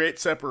trying to create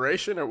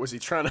separation, or was he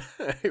trying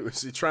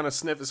to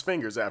sniff his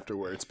fingers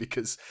afterwards?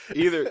 Because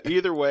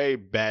either way,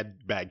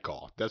 bad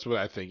call. That's what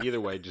I think. Either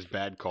way, just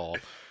bad call.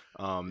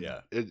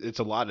 Yeah, it's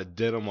a lot of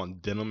denim on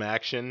denim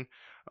action.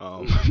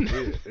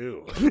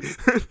 Ew.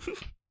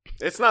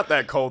 It's not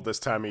that cold this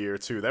time of year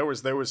too. There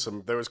was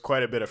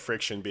quite a bit of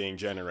friction being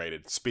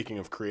generated. Speaking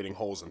of creating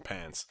holes in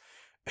pants.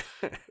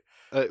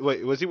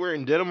 Wait, was he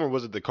wearing denim or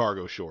was it the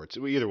cargo shorts?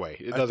 Either way,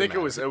 it doesn't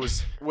matter. It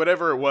was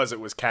whatever it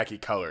was khaki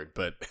colored,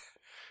 but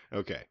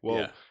okay.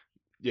 Well,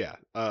 yeah.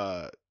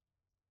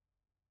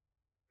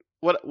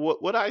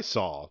 What I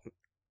saw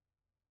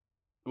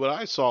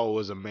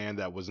was a man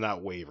that was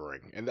not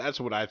wavering, and that's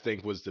what I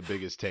think was the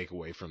biggest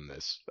takeaway from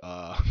this.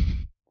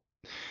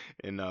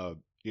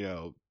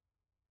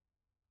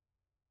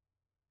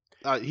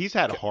 He's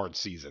had a hard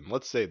season.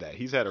 Let's say that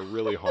he's had a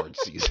really hard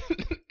season.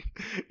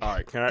 All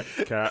right, can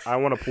I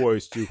want to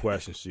pose 2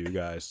 questions to you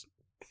guys.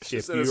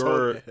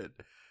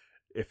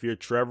 If you're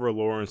Trevor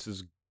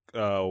Lawrence's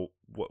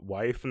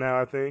wife now,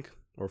 I think,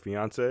 or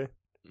fiance,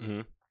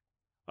 and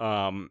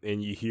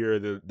you hear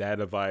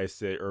that advice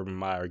that Urban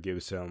Meyer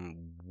gives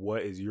him,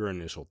 what is your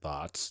initial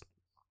thoughts?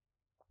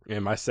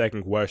 And my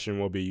second question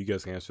will be, you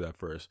guys can answer that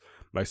first.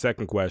 My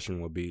second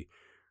question will be,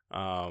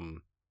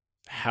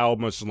 how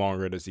much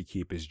longer does he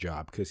keep his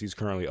job? Because he's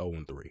currently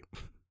 0-3.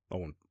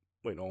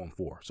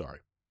 0-4, sorry.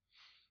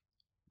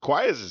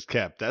 Quiet as is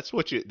kept. That's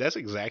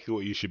exactly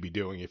what you should be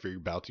doing if you're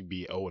about to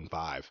be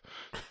 0-5.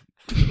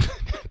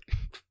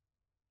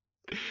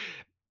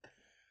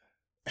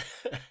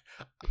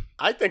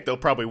 I think they'll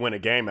probably win a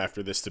game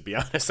after this, to be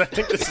honest. I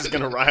think this is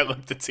going to rile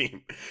up the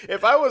team.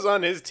 If I was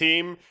on his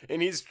team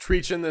and he's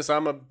preaching this,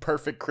 I'm a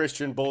perfect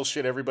Christian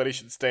bullshit, everybody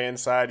should stay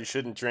inside, you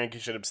shouldn't drink, you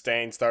should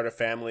abstain, start a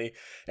family,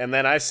 and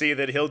then I see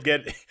that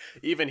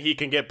he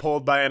can get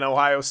pulled by an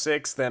Ohio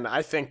 6, then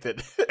I think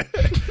that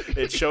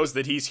it shows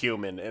that he's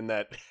human and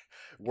that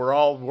we're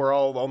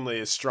all only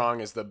as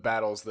strong as the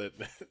battles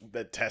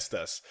that test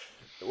us.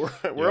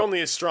 We're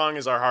only as strong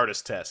as our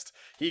hardest test.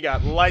 He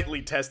got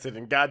lightly tested,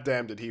 and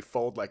goddamn did he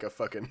fold like a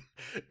fucking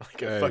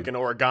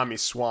origami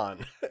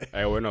swan.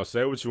 Hey, wait, no,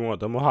 say what you want.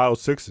 Them Ohio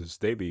 6s,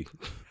 they be.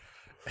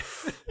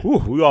 Whew,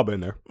 we all been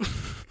there.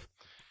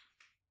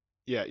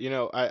 Yeah,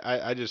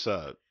 I just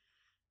the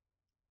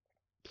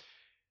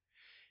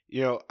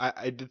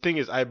thing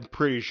is, I'm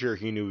pretty sure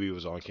he knew he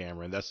was on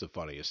camera, and that's the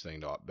funniest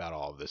thing about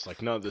all of this.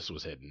 Like, none of this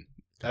was hidden.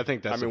 I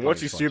think that's. I mean,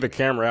 once you see the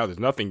camera out, there's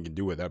nothing you can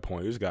do at that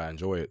point. You just gotta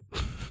enjoy it.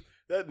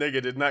 That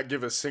nigga did not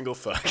give a single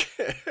fuck.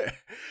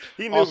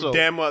 He knew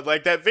damn well,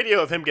 like that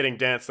video of him getting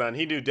danced on,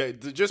 he knew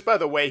just by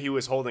the way he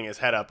was holding his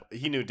head up,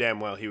 he knew damn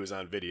well he was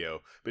on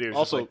video. But he was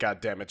also just like,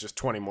 God damn it, just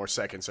 20 more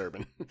seconds,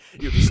 Urban.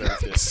 You deserve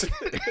this.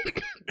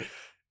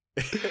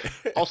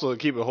 Also, to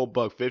keep it a whole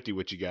 $150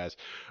 with you guys,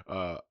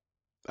 I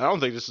don't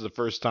think this is the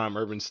first time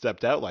Urban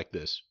stepped out like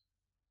this.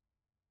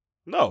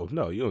 No,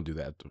 you don't do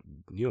that.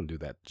 You don't do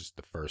that just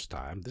the first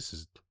time. This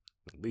is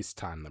at least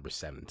time number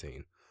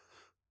 17.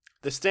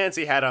 The stance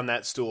he had on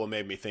that stool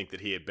made me think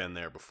that he had been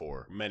there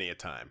before, many a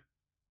time.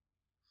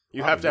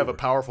 You Probably have to have a newer.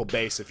 powerful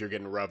base if you're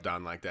getting rubbed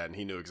on like that, and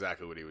he knew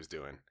exactly what he was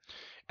doing.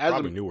 As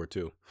Probably a, newer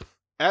too.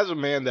 as a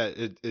man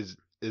that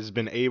has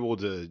been able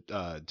to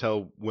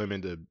tell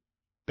women to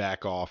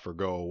back off or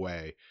go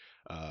away,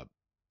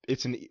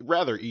 it's a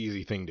rather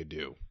easy thing to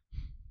do.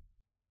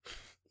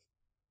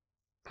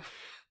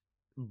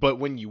 But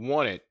when you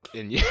want it,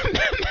 and you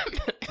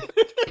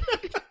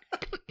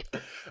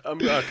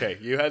Okay,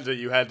 you had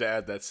to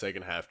add that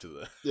second half to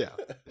the. yeah,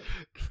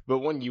 but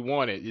when you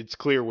want it, it's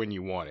clear when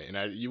you want it,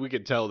 and we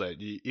could tell that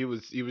he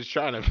was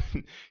trying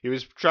to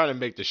trying to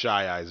make the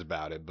shy eyes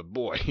about it, but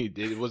boy,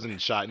 it wasn't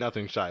shy,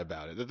 nothing shy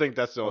about it. I think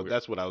that's Okay.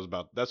 that's what I was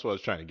about. That's what I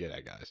was trying to get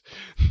at, guys.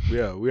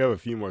 Yeah, we have a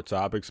few more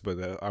topics,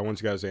 but I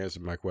want you guys to answer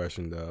my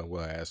question.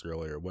 What I asked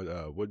earlier.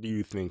 What do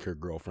you think her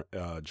girlfriend,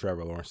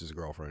 Trevor Lawrence's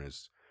girlfriend,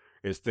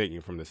 is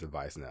thinking from this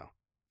advice now?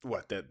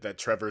 What, that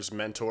Trevor's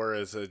mentor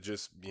is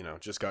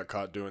just got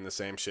caught doing the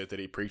same shit that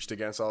he preached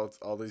against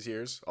all these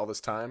years, all this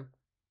time?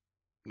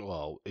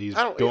 Well, he's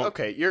I don't. going.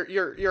 Okay,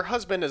 your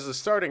husband is a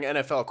starting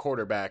NFL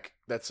quarterback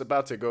that's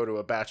about to go to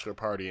a bachelor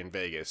party in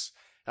Vegas.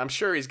 I'm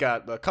sure he's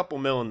got a couple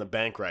mil in the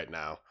bank right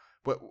now.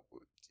 But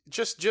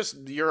just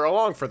you're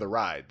along for the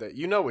ride. That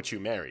you know what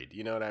you married.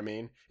 You know what I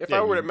mean? If Yeah,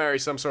 I were to marry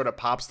some sort of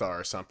pop star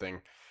or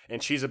something,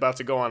 and she's about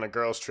to go on a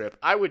girls' trip,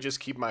 I would just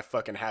keep my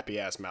fucking happy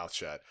ass mouth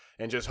shut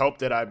and just hope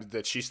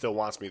that she still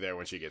wants me there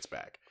when she gets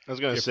back. I was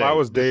gonna If say, I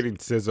was dating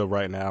SZA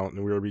right now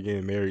and we were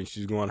getting married, and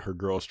she's going on her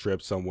girls'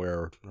 trip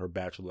somewhere, her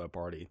bachelorette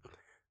party,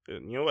 you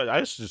know what?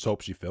 I just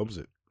hope she films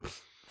it.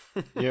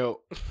 you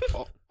know,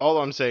 all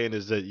I'm saying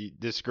is that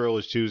this girl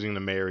is choosing to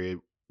marry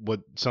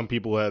what some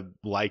people have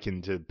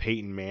likened to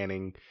Peyton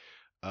Manning,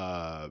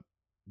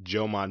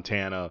 Joe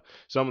Montana,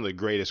 some of the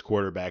greatest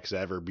quarterbacks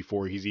ever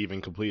before he's even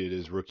completed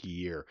his rookie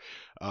year.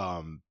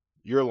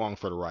 You're along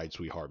for the ride,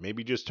 sweetheart.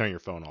 Maybe just turn your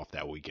phone off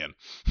that weekend.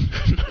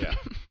 Yeah,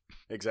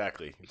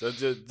 exactly.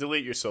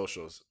 Delete your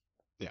socials.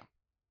 Yeah.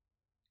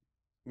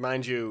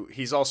 Mind you,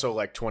 he's also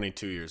like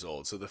 22 years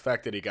old, so the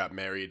fact that he got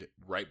married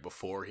right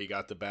before he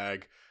got the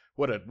bag,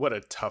 what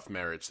a tough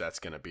marriage that's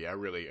gonna be. I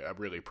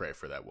really pray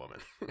for that woman.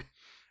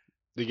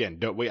 Again,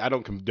 I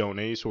don't condone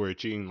any sort of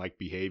cheating like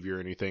behavior or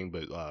anything,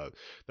 but I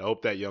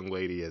hope that young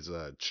lady has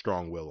a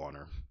strong will on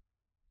her.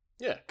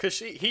 Yeah, because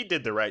he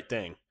did the right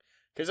thing.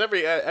 Because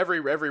every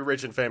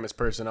rich and famous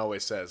person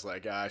always says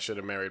like, I should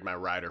have married my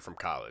rider from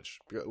college.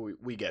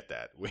 We get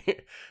that.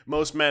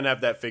 Most men have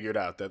that figured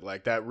out, that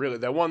like that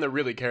one that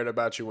really cared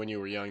about you when you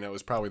were young, that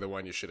was probably the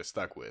one you should have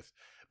stuck with.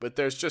 But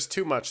there's just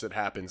too much that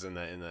happens in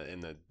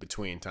the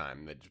between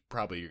time that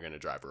probably you're gonna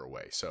drive her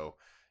away. So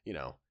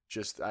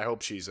just I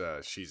hope she's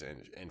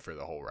in for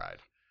the whole ride.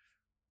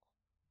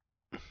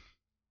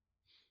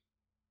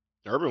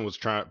 Urban was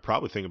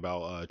probably thinking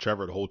about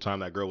Trevor the whole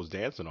time that girl was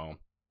dancing on him.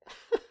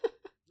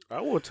 I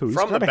would too. He's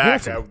From the kinda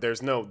back, handsome.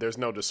 there's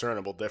no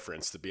discernible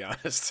difference, to be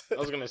honest. I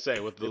was gonna say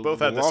with They the both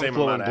had the long same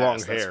flowing amount of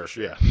blonde ass, that's hair. for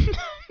sure.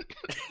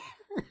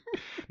 Yeah.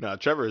 No,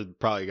 Trevor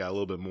probably got a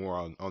little bit more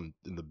on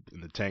in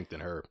the tank than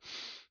her.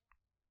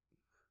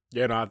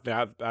 Yeah, no,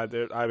 I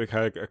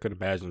could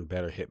imagine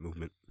better hip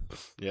movement.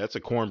 Yeah, that's a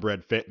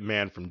cornbread fit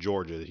man from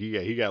Georgia. He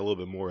got a little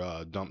bit more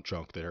dump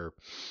trunk than her.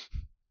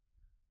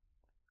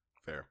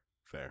 Fair.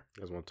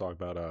 You guys want to talk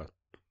about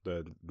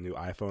the new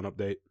iPhone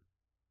update?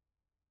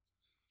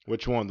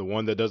 Which one? The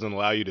one that doesn't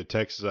allow you to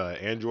text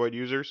Android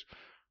users?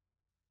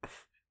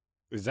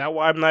 Is that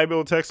why I'm not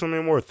able to text them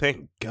anymore?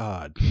 Thank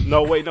God.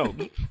 No, wait, no.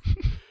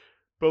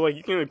 But like,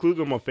 you can include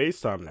them on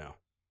FaceTime now.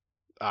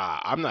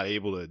 I'm not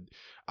able to.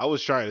 I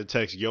was trying to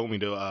text Yomi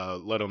to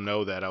let him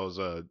know that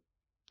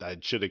I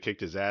should have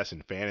kicked his ass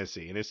in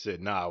fantasy, and it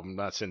said, "Nah, I'm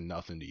not sending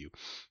nothing to you."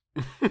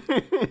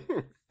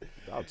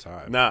 About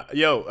time. Nah,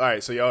 yo, all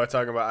right. So y'all are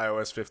talking about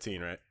iOS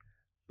 15, right?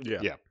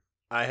 Yeah.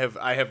 I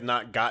have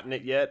not gotten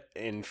it yet,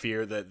 in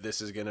fear that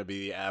this is gonna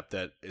be the app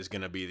that is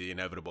gonna be the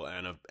inevitable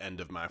end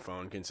of my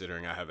phone,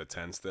 considering I have a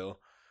 10 still.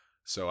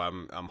 So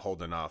I'm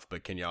holding off.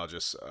 But can y'all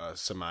just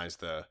summarize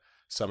the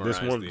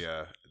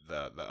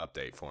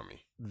update for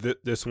me?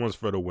 This one's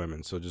for the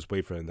women, so just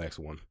wait for the next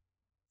one.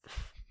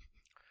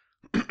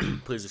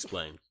 Please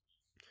explain.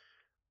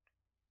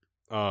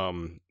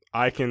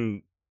 I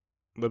can,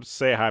 let's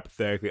say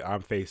hypothetically,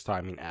 I'm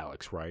FaceTiming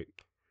Alex, right?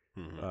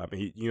 Mm-hmm.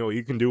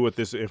 You can do with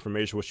this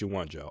information what you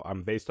want, Joe.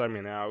 I'm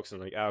FaceTiming Alex, and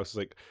like Alex is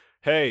like,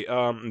 "Hey,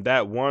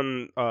 that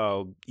one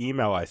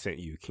email I sent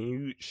you, can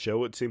you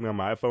show it to me on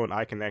my iPhone?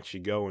 I can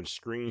actually go and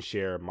screen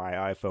share my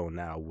iPhone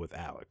now with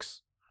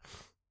Alex."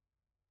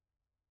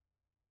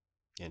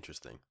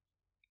 Interesting.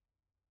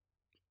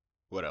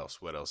 What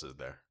else? What else is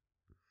there?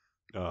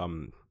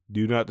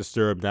 Do Not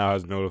Disturb now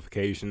has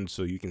notifications,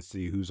 so you can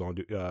see who's on.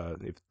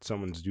 If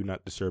someone's Do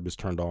Not Disturb is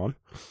turned on.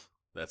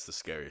 That's the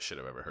scariest shit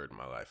I've ever heard in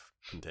my life.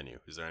 Continue.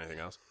 Is there anything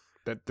else?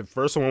 That the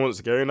first one was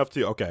scary enough to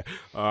you? Okay.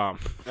 That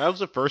was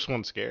the first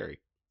one scary.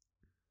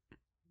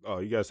 Oh,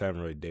 you guys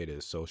haven't really dated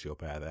a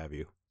sociopath, have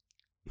you?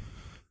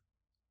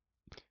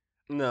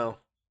 No,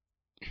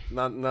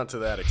 not to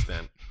that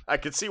extent. I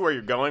could see where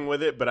you're going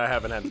with it, but I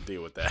haven't had to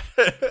deal with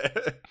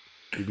that.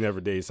 You've never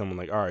dated someone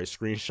like, all right,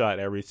 screenshot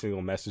every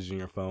single message in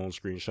your phone,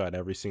 screenshot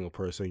every single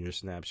person in your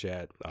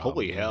Snapchat.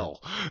 Holy hell.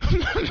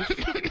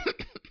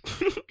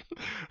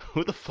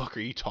 Who the fuck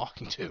are you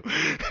talking to?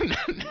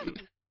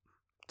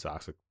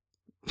 Toxic.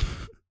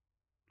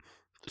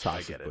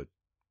 I get it. But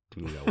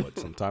you know what?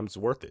 Sometimes it's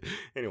worth it.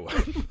 Anyway.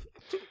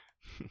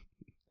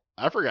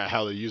 I forgot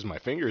how to use my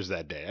fingers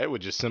that day. I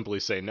would just simply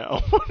say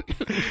no.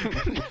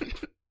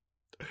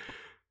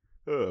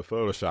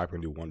 Photoshop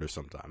can do wonders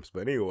sometimes.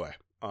 But anyway.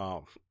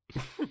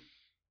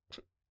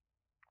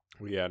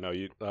 Yeah, no,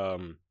 you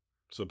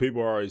so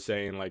people are already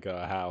saying like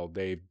how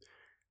they've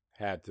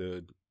had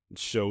to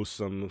show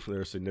some of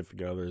their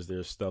significant others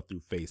their stuff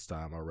through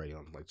FaceTime already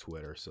on like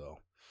Twitter. So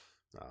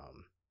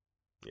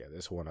yeah,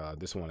 this one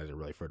isn't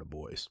really for the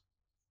boys.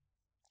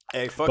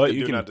 Hey, fuck But the you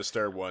do can- not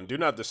disturb one. Do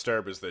not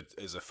disturb is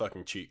a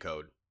fucking cheat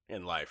code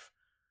in life.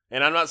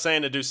 And I'm not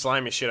saying to do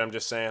slimy shit, I'm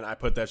just saying I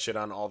put that shit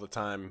on all the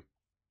time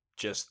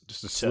just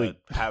to sleep.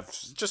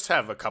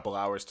 have a couple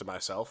hours to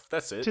myself.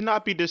 That's it. To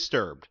not be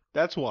disturbed.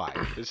 That's why.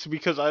 It's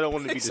because I don't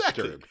want to be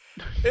Exactly. disturbed.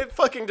 It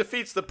fucking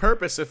defeats the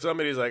purpose if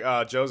somebody's like,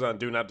 oh, Joe's on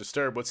do not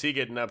disturb. What's he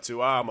getting up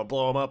to? I'm going to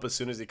blow him up as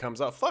soon as he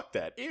comes up. Fuck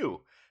that.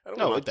 Ew. I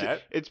don't want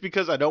that. It's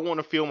because I don't want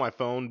to feel my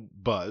phone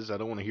buzz. I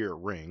don't want to hear it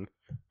ring.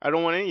 I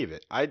don't want any of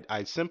it.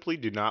 I simply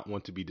do not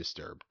want to be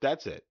disturbed.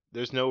 That's it.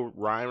 There's no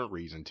rhyme or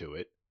reason to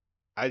it.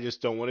 I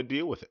just don't want to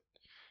deal with it.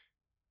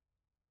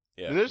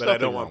 Yeah, And there's but I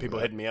nothing don't wrong want people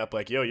with that. hitting me up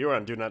like, yo, you were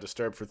on do not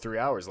disturb for 3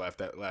 hours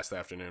last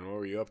afternoon. What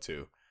were you up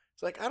to?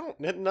 It's like,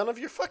 none of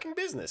your fucking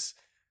business.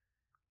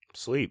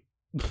 Sleep.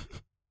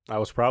 I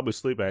was probably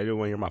sleeping. I didn't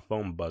want to hear my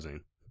phone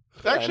buzzing.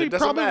 Yeah, and Actually, it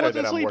doesn't probably matter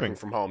wasn't that I'm sleeping. working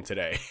from home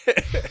today.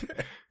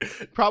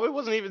 Probably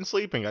wasn't even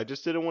sleeping. I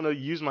just didn't want to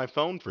use my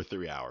phone for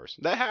 3 hours.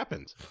 That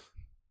happens.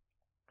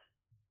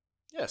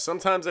 Yeah,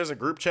 sometimes there's a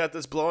group chat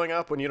that's blowing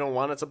up when you don't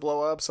want it to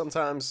blow up.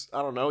 Sometimes,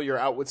 I don't know, you're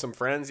out with some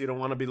friends, you don't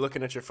want to be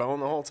looking at your phone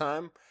the whole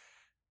time.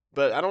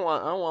 But I don't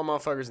want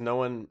motherfuckers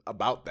knowing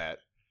about that.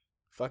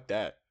 Fuck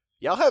that.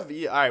 Y'all have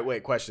all right,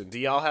 wait, question. Do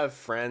y'all have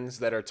friends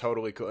that are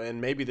totally cool?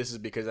 And maybe this is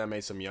because I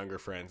made some younger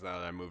friends now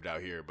that I moved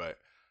out here, but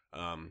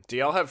do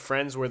y'all have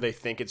friends where they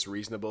think it's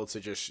reasonable to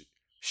just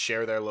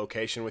share their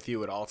location with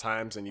you at all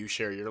times and you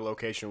share your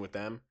location with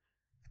them?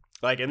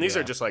 Like, and these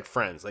Yeah. are just like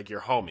friends, like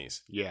your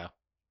homies. Yeah.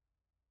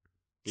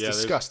 It's there's-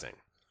 disgusting.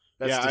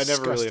 That's yeah, I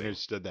never really disgusting.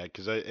 understood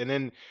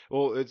that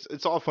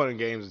it's all fun and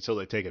games until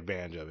they take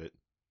advantage of it.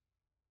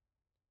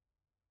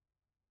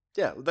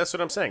 Yeah, that's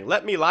what I'm saying.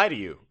 Let me lie to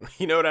you.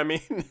 You know what I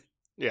mean?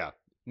 Yeah.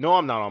 No,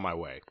 I'm not on my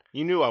way.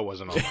 You knew I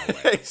wasn't on my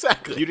way.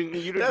 Exactly. You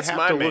didn't That's have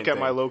my to main look at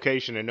my thing.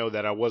 location and know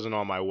that I wasn't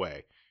on my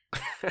way.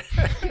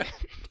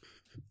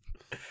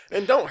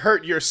 And don't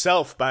hurt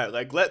yourself by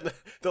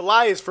the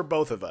lie is for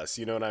both of us.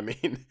 You know what I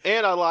mean?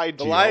 And I lied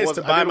to The you. lie I is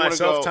wasn't- to I buy didn't wanna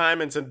myself go-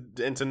 time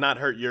and to not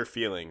hurt your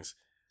feelings.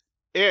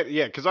 And,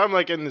 yeah, because I'm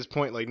like in this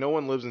point, like no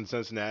one lives in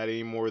Cincinnati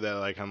anymore that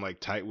like I'm like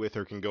tight with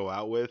or can go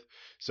out with.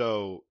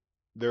 So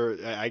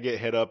I get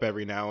hit up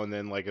every now and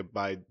then like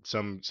by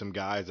some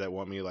guys that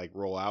want me to like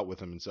roll out with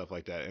them and stuff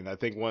like that. And I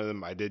think one of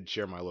them I did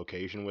share my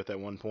location with at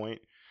one point.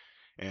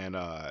 And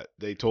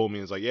they told me,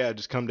 it's like, yeah,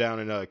 just come down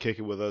and kick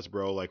it with us,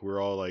 bro. Like we're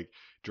all like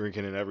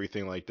drinking and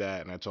everything like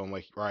that. And I told him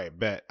like, all right,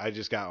 bet. I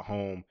just got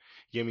home.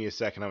 Give me a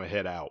second. I'm gonna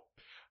head out.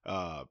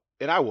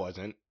 And I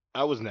wasn't.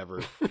 I was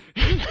never.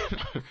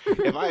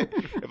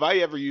 If I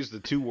ever use the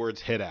two words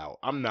 "head out,"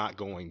 I'm not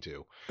going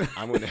to.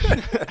 I'm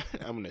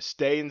gonna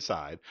stay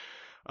inside.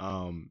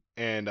 And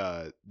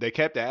they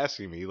kept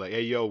asking me like,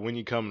 "Hey, yo, when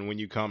you coming? When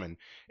you coming?"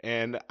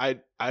 And I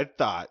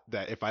thought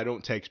that if I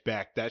don't text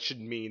back, that should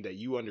mean that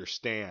you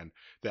understand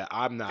that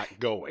I'm not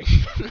going.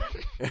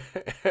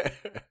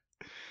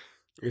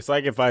 It's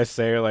like if I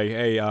say like,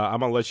 "Hey, I'm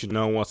gonna let you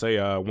know once I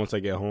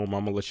get home.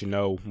 I'm gonna let you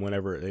know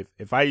whenever."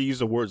 If I use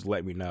the words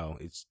 "let me know,"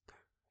 it's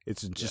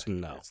just a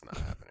no. It's not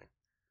happening.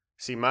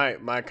 See, my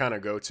kind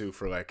of go-to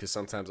for like, because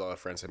sometimes all our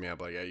friends hit me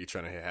up like, yeah, you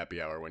trying to hit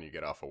happy hour when you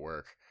get off of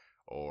work,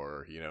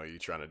 or you know, you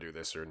trying to do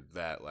this or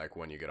that like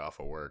when you get off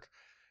of work,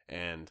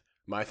 and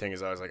my thing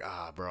is always like,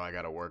 bro, I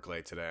gotta work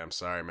late today. I'm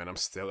sorry, man. I'm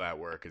still at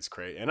work. It's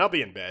crazy, and I'll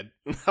be in bed.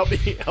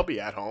 I'll be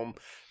at home.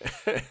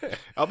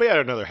 I'll be at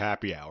another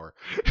happy hour.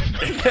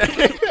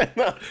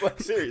 No, like,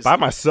 seriously. By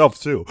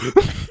myself too.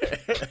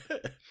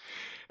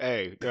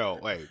 Hey, no,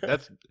 wait.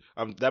 That's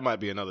that might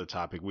be another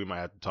topic we might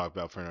have to talk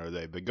about for another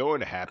day. But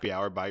going to happy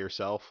hour by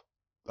yourself,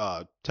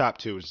 top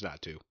 2 is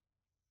not 2.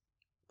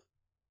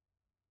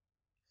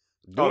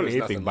 Doing there's anything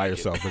nothing by like it.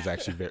 yourself is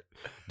actually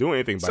doing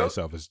anything by So-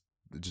 yourself is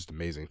just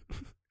amazing.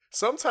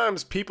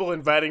 Sometimes people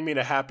inviting me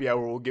to happy hour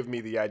will give me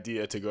the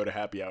idea to go to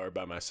happy hour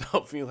by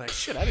myself. And you're like,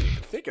 shit, I didn't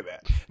even think of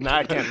that. Nah,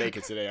 I can't make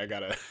it today.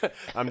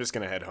 I'm just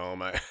going to head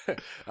home. I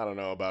don't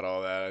know about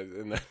all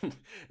that.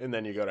 And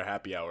then you go to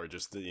happy hour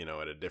just, at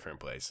a different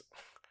place.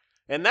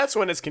 And that's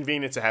when it's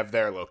convenient to have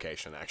their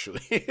location,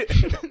 actually.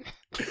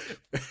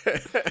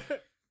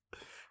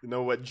 You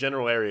know what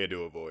general area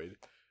to avoid.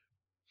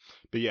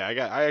 But yeah,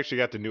 I actually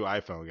got the new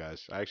iPhone,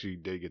 guys. I actually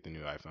did get the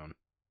new iPhone.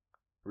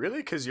 Really?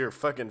 Because your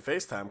fucking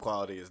FaceTime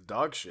quality is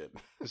dog shit.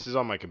 This is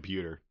on my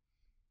computer.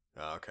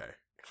 Oh, okay.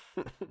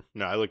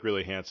 No, I look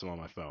really handsome on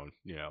my phone.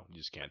 You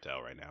just can't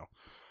tell right now.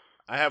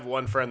 I have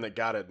one friend that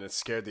got it, and it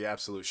scared the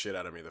absolute shit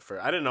out of me.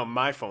 I didn't know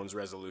my phone's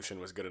resolution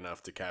was good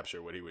enough to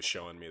capture what he was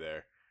showing me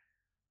there.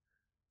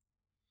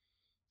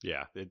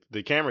 Yeah,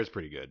 the camera's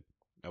pretty good.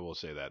 I will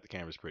say that the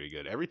camera's pretty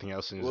good. Everything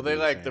else seems. Well, to be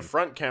the same.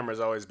 front camera's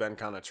always been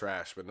kind of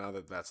trash, but now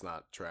that that's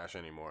not trash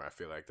anymore, I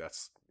feel like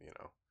that's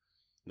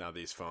now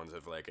these phones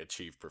have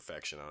achieved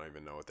perfection. I don't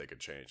even know what they could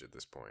change at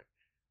this point.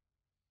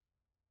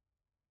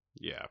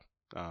 Yeah.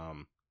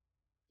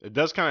 It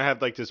does kind of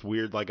have this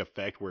weird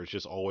effect where it's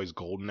just always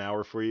golden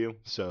hour for you.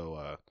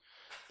 So,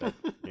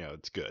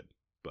 it's good.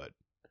 But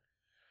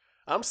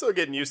I'm still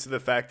getting used to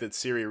the fact that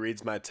Siri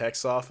reads my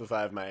texts off if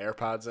I have my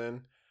AirPods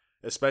in,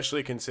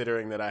 especially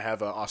considering that I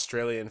have an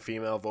Australian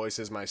female voice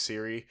as my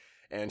Siri,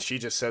 and she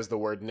just says the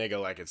word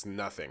nigga like it's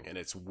nothing, and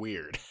it's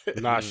weird.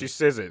 Nah, she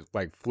says it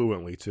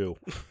fluently too.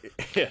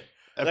 Yeah.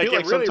 I feel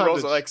it really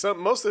rolls. it's...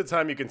 Most of the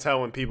time, you can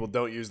tell when people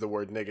don't use the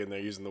word nigga and they're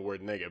using the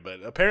word nigga. But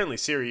apparently,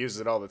 Siri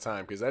uses it all the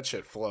time because that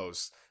shit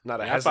flows.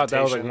 Not a hesitation. I thought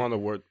that was one of the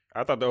words.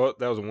 I thought that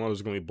was one that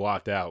was going to be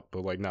blocked out.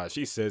 But nah,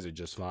 she says it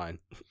just fine.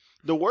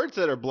 The words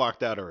that are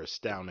blocked out are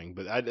astounding,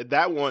 but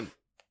that one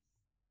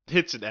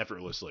hits it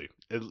effortlessly.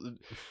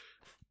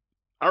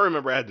 I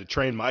remember I had to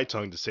train my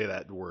tongue to say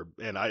that word,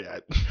 and I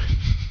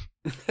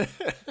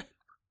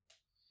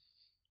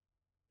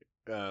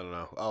don't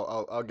know.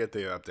 I'll get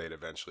the update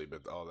eventually,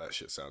 but all that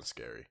shit sounds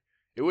scary.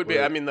 It would be.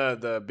 I mean,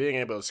 the being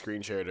able to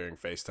screen share during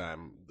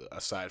FaceTime,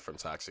 aside from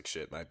toxic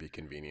shit, might be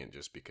convenient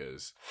just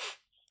because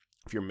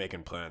if you're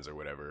making plans or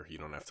whatever, you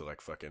don't have to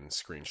fucking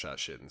screenshot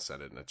shit and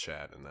send it in a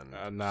chat and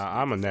then.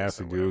 Nah, I'm a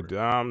nasty dude.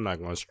 I'm not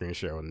gonna screen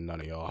share with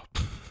none of y'all.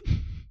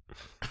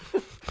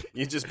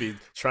 You'd just be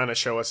trying to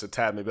show us a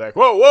tab and be like,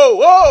 whoa, whoa,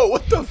 whoa,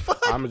 what the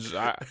fuck? I'm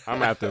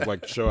gonna have to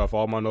show off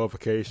all my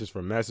notifications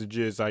for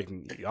messages.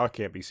 Y'all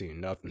can't be seeing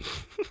nothing.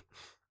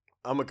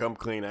 I'm gonna come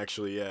clean,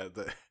 actually. Yeah,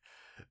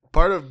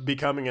 part of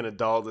becoming an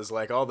adult is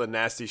all the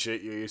nasty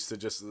shit you used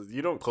to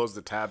you don't close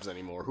the tabs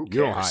anymore. Who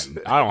cares?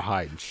 I don't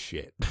hide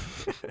shit.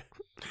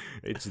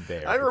 It's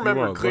there. I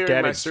remember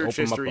clearing my search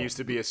history used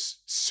to be a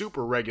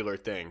super regular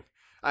thing.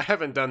 I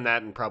haven't done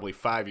that in probably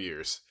 5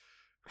 years.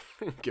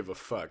 Give a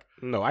fuck.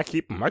 No, I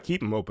keep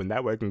them open.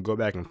 That way I can go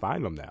back and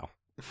find them now.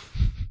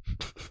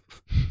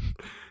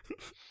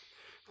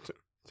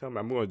 Tell me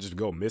I'm going to just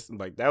go missing.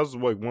 That was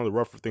one of the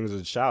rougher things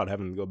as a child,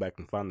 having to go back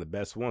and find the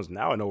best ones.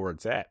 Now I know where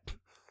it's at. I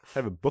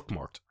have it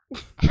bookmarked.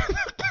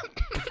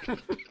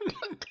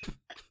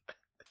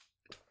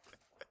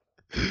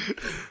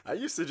 I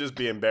used to just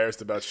be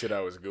embarrassed about shit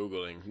I was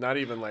Googling. Not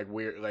even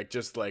weird,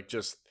 just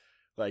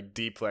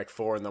deep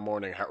 4 a.m.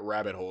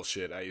 rabbit hole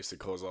shit. I used to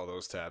close all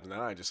those tabs.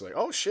 Now I just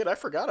oh shit, I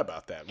forgot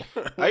about that.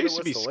 I used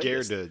to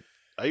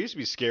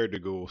be scared to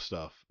Google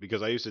stuff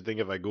because I used to think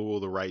if I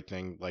Google the right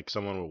thing,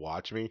 someone would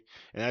watch me.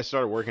 And I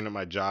started working at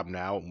my job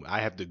now.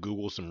 I have to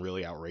Google some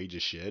really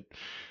outrageous shit,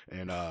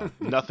 and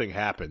nothing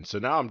happened. So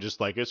now I'm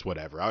just it's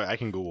whatever. I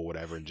can Google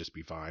whatever and just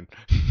be fine.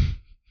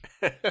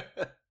 We're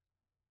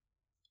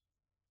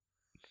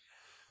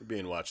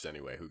being watched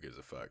anyway. Who gives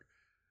a fuck?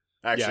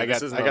 Actually, yeah,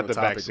 I got the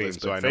vaccine,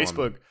 list, so I know.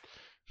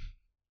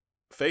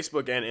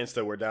 Facebook and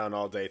Insta were down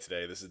all day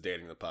today. This is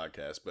dating the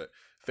podcast, but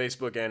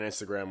Facebook and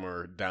Instagram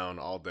were down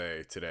all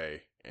day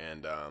today,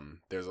 and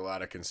there's a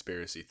lot of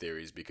conspiracy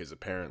theories because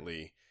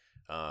apparently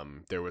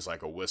there was a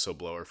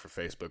whistleblower for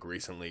Facebook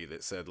recently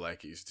that said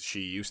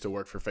she used to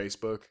work for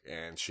Facebook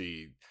and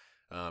she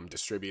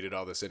distributed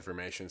all this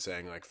information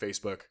saying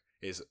Facebook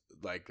is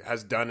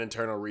has done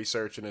internal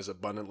research and is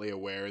abundantly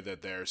aware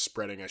that they're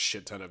spreading a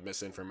shit ton of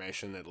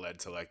misinformation that led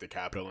to the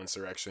Capitol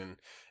insurrection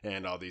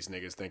and all these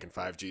niggas thinking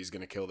 5G is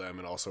going to kill them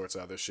and all sorts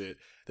of other shit.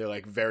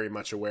 They're very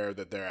much aware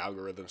that their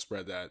algorithm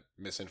spread that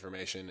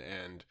misinformation,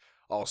 and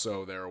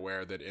also they're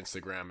aware that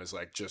Instagram is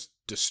just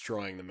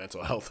destroying the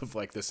mental health of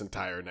this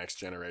entire next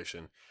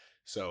generation.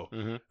 So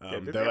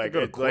they've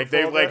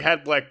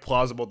had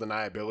plausible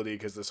deniability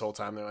because this whole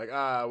time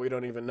they're we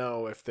don't even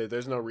know if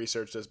there's no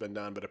research that's been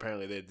done, but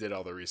apparently they did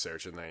all the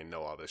research and they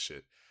know all this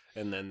shit.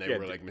 And then they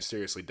were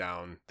mysteriously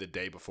down the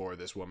day before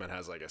this woman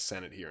has a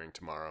Senate hearing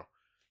tomorrow.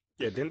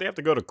 Yeah, didn't they have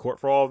to go to court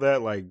for all of that?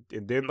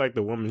 Didn't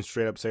the woman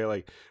straight up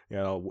say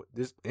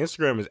this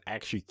Instagram is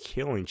actually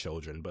killing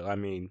children? But I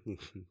mean,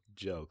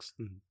 jokes.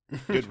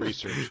 Good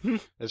research.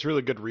 That's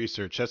really good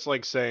research. That's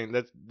saying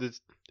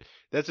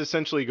that's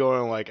essentially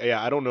going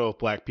yeah, I don't know if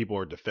black people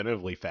are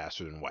definitively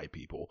faster than white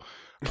people.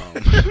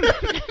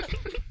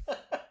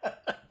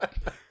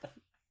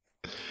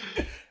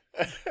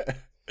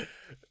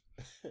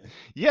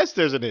 Yes,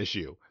 there's an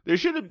issue. You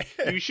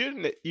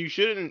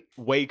shouldn't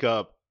wake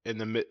up and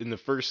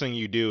the first thing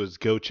you do is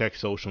go check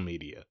social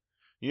media.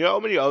 You know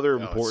how many other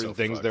it's important so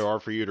things fucked. there are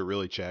for you to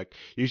really check?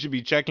 You should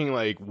be checking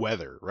like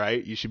weather,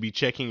 right? You should be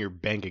checking your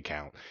bank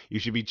account. You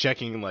should be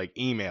checking like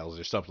emails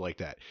or stuff like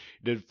that.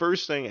 The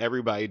first thing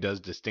everybody does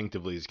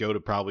distinctively is go to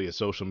probably a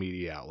social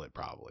media outlet,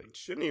 probably.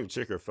 Shouldn't even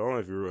check your phone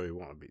if you really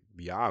want to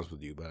be honest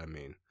with you. But I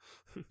mean,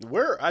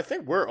 I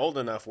think we're old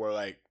enough where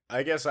like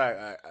I guess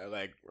I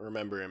like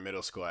remember in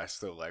middle school I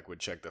still like would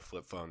check the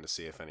flip phone to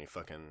see if any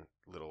fucking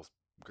little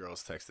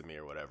girls texted me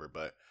or whatever.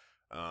 But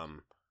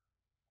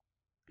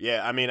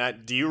yeah, I mean,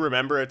 do you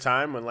remember a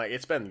time when like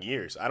it's been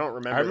years? I don't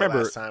remember,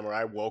 the last time where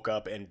I woke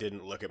up and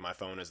didn't look at my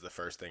phone as the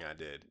first thing I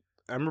did.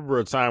 I remember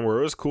a time where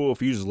it was cool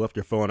if you just left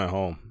your phone at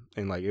home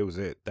and like it was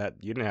it. That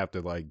you didn't have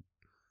to like.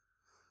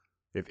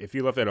 If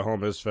you left it at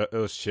home, it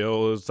was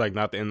chill. It was like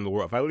not the end of the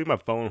world. If I leave my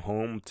phone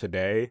home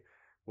today,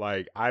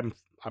 like I'm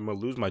gonna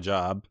lose my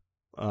job.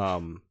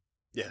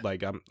 Yeah,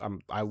 like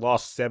I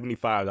lost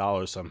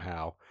 $75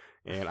 somehow,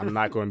 and I'm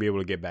not going to be able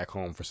to get back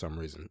home for some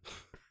reason.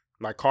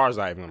 My car's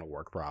not even going to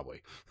work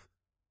probably.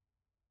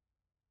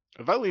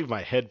 If I leave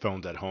my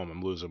headphones at home,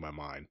 I'm losing my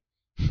mind.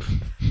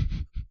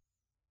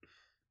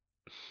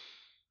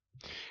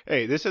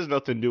 Hey, this has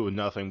nothing to do with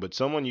nothing, but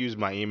someone used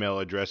my email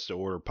address to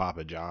order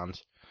Papa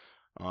John's.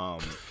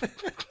 And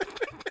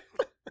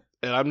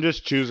I'm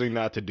just choosing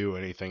not to do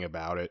anything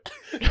about it.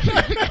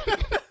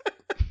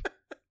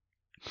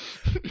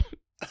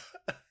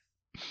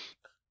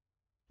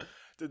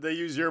 Did they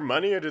use your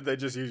money or did they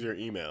just use your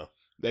email?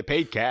 They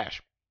paid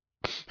cash.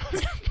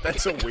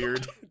 That's a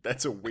weird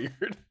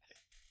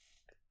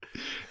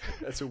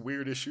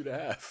issue to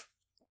have.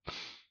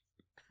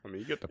 I mean,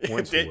 you get the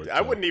points for it.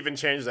 I wouldn't even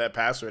change that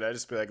password. I'd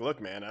just be like,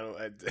 look, man, I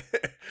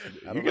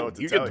don't know what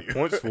to tell you. You get the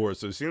points for it,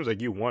 so it seems like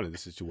you wanted the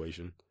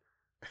situation.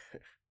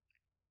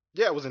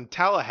 Yeah, it was in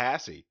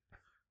Tallahassee.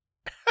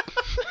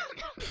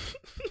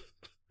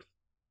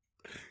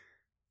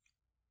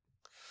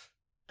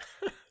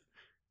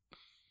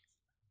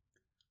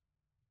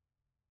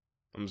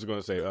 I'm just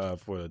gonna say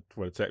for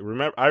the tech.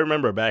 I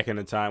remember back in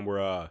the time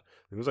where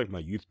it was like my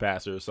youth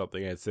pastor or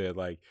something had said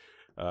like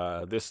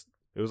this.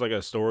 It was like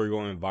a story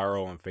going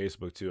viral on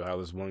Facebook too. How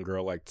this one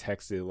girl like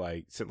texted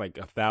like sent like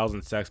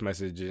 1,000 text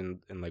messages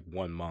in like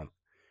 1 month,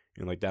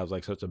 and like that was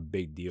like such a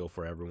big deal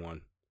for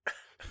everyone.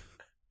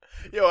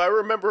 Yo,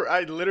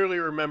 I literally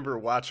remember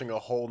watching a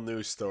whole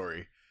news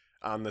story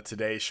on the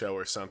Today Show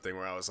or something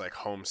where I was like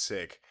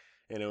homesick.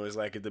 And it was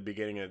like at the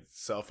beginning of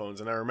cell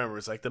phones. And I remember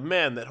it's like the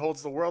man that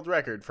holds the world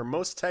record for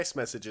most text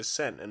messages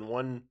sent in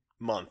 1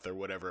 month or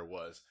whatever it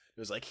was. It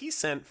was like he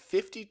sent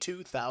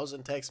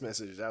 52,000 text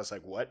messages. I was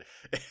like, what?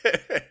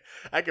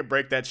 I could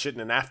break that shit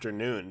in an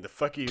afternoon. The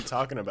fuck are you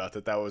talking about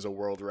that was a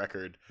world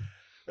record?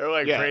 They were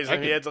like crazy.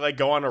 He had to like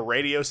go on a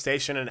radio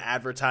station and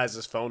advertise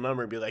his phone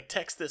number and be like,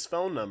 text this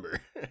phone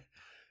number.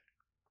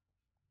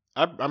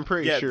 I'm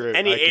pretty sure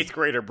any eighth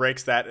grader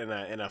breaks that in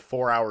a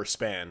 4-hour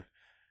span.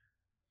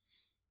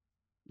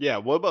 Yeah,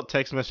 what about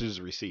text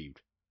messages received?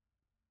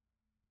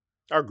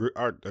 Our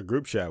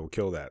group chat will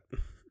kill that.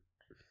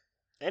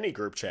 Any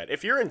group chat.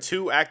 If you're in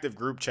 2 active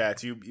group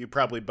chats, you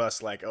probably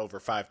bust like over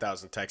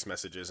 5,000 text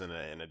messages in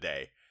a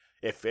day.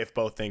 If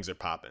both things are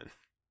popping.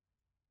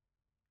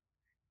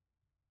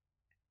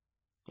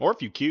 Or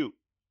if you cute.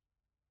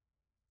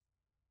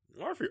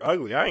 Or if you're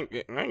ugly. I ain't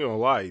gonna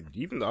lie.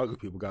 Even the ugly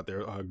people got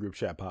their group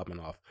chat popping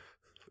off.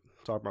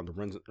 Talk about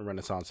the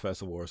Renaissance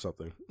Festival or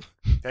something.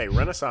 Hey,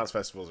 Renaissance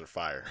festivals are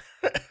fire.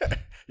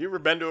 You ever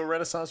been to a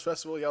Renaissance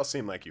festival? Y'all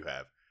seem like you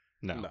have.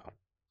 No.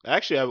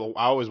 Actually,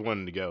 I always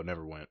wanted to go,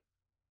 never went.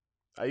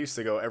 I used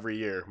to go every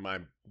year.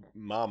 My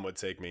mom would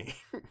take me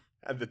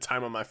at the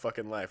time of my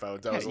fucking life. I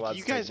was allowed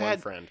to take one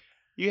friend.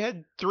 You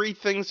had 3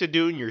 things to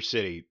do in your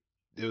city.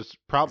 It was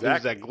probably it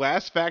was that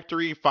glass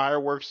factory,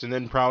 fireworks, and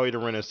then probably the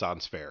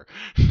Renaissance fair.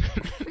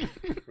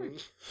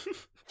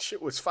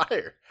 Shit was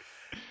fire.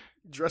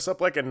 Dress up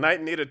like a knight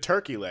and eat a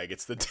turkey leg.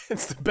 It's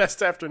the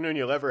best afternoon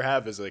you'll ever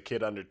have as a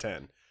kid under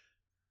 10.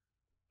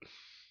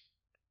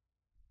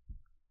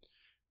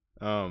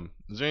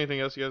 Is there anything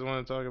else you guys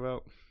want to talk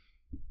about?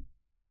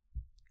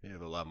 You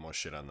have a lot more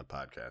shit on the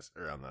podcast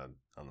or on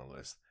the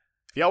list.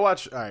 If y'all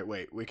watch, all right,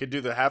 wait, we could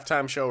do the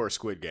halftime show or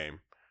Squid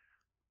Game.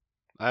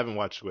 I haven't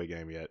watched Squid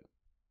Game yet.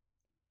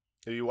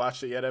 Have you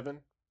watched it yet,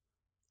 Evan?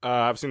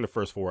 I've seen the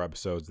first 4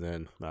 episodes.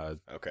 Then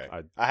okay,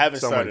 I haven't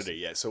started it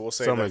yet, so we'll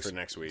save that for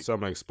next week.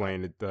 Someone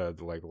explained it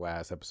like the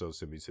last episode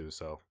to me too.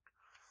 So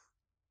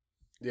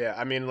yeah,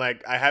 I mean,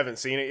 like I haven't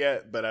seen it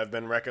yet, but I've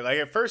been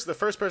the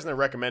first person that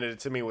recommended it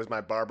to me was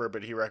my barber,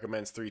 but he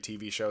recommends 3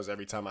 TV shows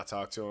every time I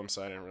talk to him,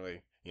 so I didn't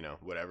really,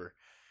 whatever.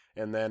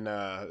 And then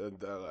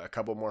a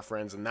couple more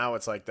friends, and now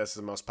it's like this is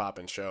the most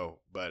poppin' show,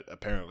 but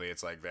apparently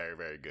it's like very,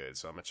 very good,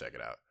 so I'm gonna check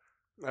it out.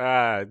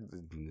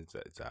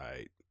 It's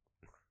alright.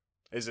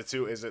 Is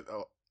it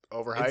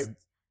overhyped?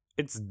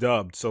 It's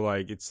dubbed, so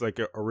like it's like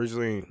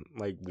originally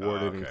like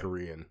worded in okay.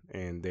 Korean,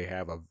 and they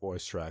have a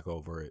voice track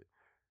over it.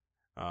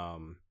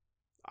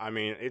 I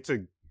mean, it's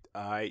a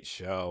alright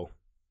show.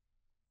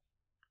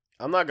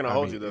 I'm not gonna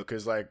hold you though,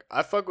 because like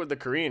I fuck with the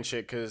Korean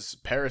shit, because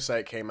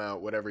Parasite came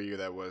out whatever year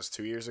that was,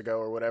 2 years ago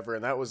or whatever,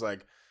 and that was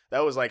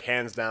that was like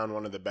hands down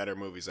one of the better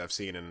movies I've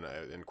seen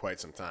in quite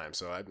some time.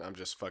 So I'm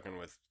just fucking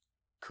with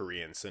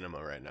Korean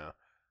cinema right now.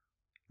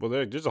 Well,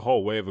 there's a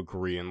whole wave of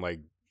Korean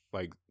like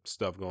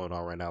stuff going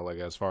on right now, like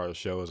as far as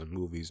shows and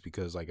movies,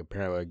 because like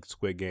apparently like,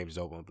 Squid Games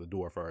opened up the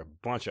door for a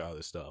bunch of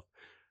other stuff.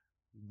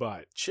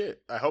 But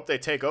shit, I hope they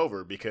take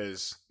over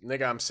because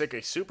nigga, I'm sick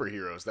of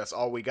superheroes. That's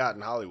all we got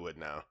in Hollywood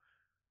now.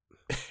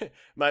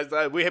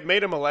 We had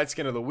made him a light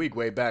skin of the week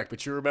way back,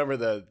 but you remember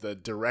the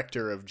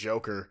director of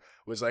Joker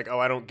was like, "Oh,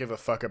 I don't give a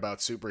fuck about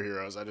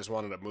superheroes. I just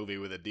wanted a movie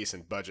with a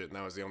decent budget, and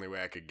that was the only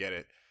way I could get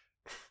it."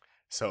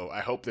 So I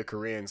hope the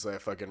Koreans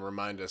fucking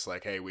remind us,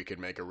 like, hey, we could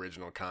make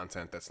original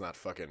content that's not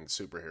fucking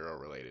superhero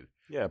related.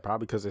 yeah,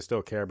 probably because they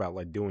still care about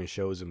like doing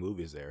shows and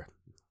movies there.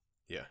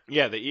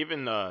 Yeah, they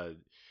even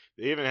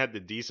had the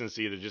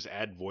decency to just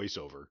add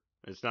voiceover.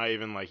 It's not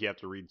even like you have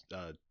to read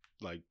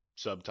like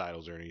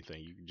subtitles or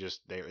anything. You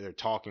just they're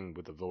talking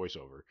with the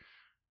voiceover.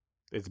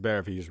 It's better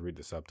if you just read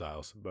the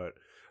subtitles, but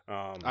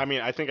I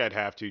mean, I think I'd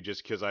have to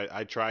just because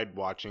I tried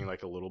watching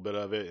like a little bit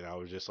of it and I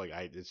was just like,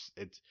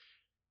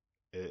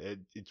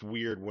 it's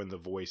weird when the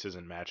voice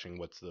isn't matching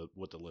what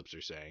the lips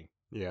are saying.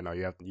 yeah, no,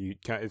 you have to. You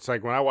can't. It's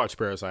like when I watch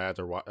Paris, I had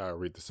to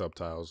read the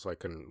subtitles. I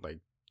couldn't like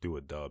do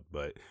a dub,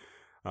 but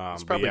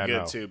it's probably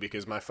good too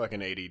because my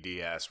fucking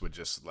ADD ass would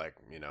just like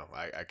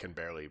I can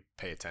barely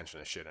pay attention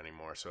to shit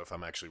anymore. So if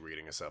I'm actually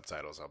reading the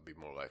subtitles, I'll be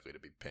more likely to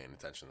be paying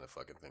attention to the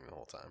fucking thing the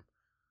whole time.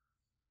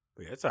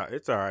 But yeah,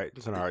 it's all right.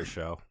 It's an alright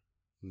show.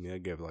 Yeah, I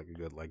give it like a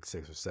good like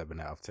 6 or 7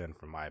 out of 10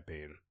 from my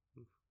opinion.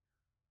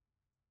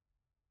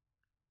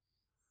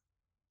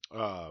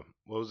 What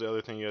was the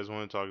other thing you guys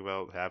want to talk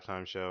about?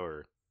 Halftime show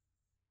or?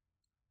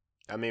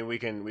 I mean, we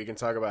can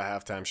talk about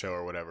halftime show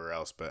or whatever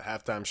else, but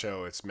halftime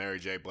show, it's Mary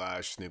J.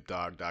 Blige, Snoop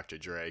Dogg, Dr.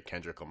 Dre,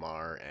 Kendrick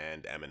Lamar,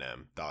 and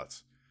Eminem.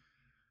 Thoughts?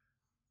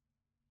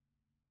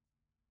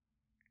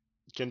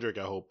 Kendrick,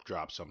 I hope,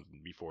 drops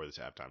something before this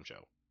halftime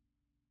show.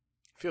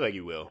 I feel like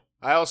he will.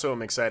 I also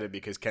am excited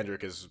because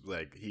Kendrick is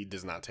like, he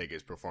does not take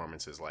his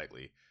performances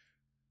lightly.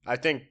 I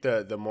think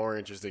the more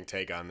interesting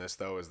take on this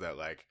though is that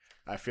like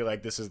I feel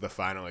like this is the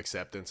final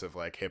acceptance of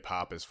like hip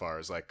hop as far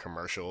as like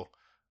commercial,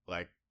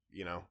 like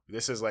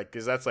this is like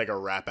because that's like a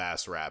rap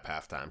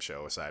halftime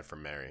show aside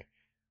from Mary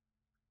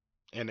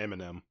and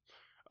Eminem.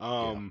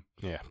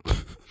 Yeah.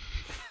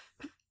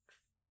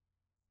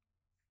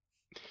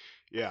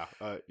 Yeah.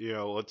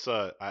 Let's.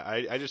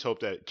 I just hope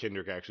that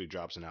Kendrick actually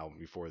drops an album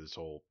before this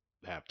whole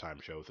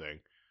halftime show thing.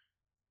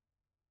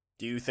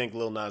 Do you think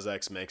Lil Nas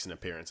X makes an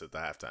appearance at the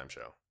halftime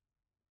show?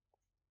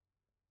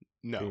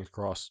 No. Fingers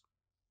crossed.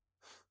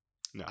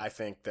 No. I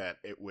think that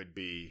it would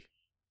be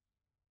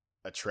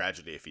a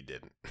tragedy if he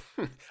didn't.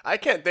 I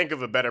can't think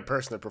of a better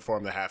person to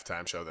perform the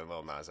halftime show than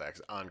Lil Nas X,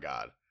 on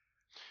God.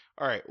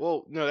 All right.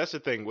 Well, no, that's the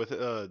thing. With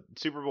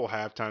Super Bowl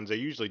halftimes, they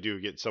usually do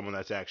get someone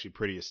that's actually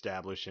pretty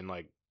established and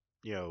like,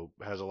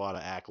 has a lot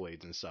of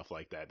accolades and stuff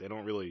like that. They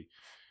don't really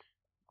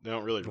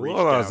reach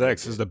Lil Nas down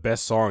X is the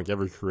best song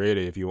ever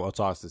created if you want to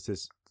talk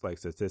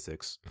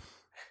statistics.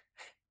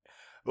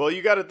 Well,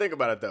 you got to think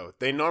about it though.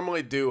 They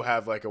normally do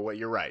have like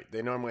you're right.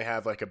 They normally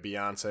have like a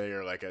Beyonce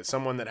or like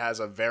someone that has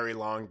a very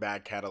long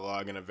back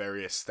catalog and a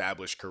very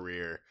established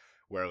career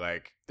where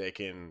like they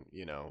can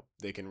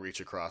reach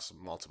across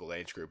multiple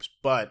age groups.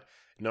 But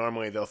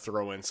normally they'll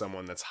throw in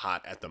someone that's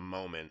hot at the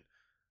moment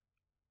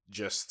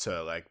just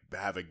to like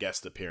have a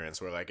guest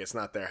appearance where like it's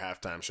not their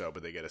halftime show,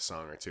 but they get a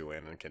song or two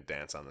in and can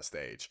dance on the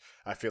stage.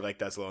 I feel like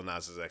that's Lil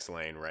Nas X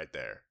lane right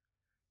there.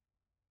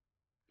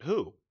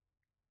 Who?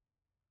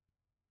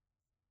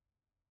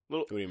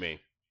 What do you mean?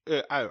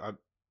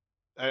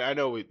 I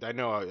know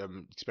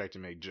I'm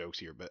expecting to make jokes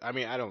here, but I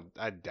mean I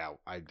doubt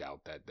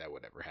that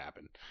would ever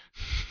happen.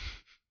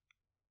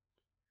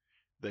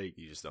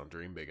 You just don't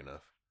dream big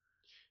enough.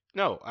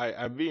 No,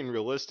 I'm being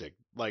realistic.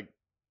 Like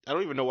I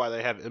don't even know why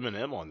they have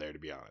Eminem on there, to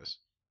be honest.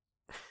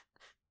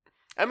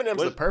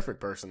 Eminem's the perfect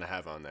person to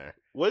have on there.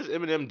 What has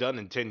Eminem done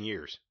in 10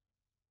 years?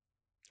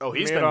 Oh,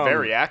 he's been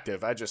very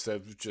active. I just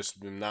have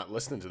been not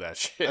listening to that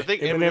shit. I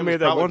think Eminem made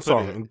that one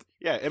song.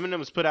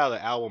 Eminem's put out an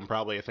album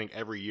probably I think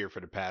every year for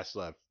the past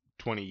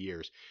 20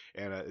 years,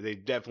 and they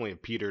definitely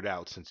have petered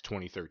out since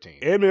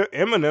 2013.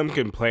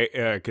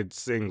 Eminem could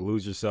sing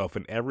 "Lose Yourself,"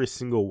 and every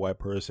single white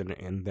person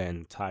in the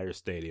entire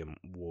stadium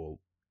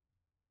will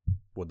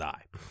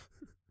die.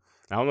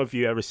 I don't know if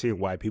you ever seen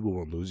white people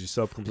when "Lose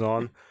Yourself" comes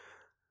on,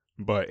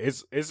 but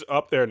it's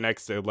up there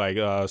next to like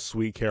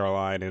 "Sweet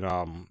Caroline"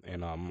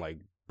 and like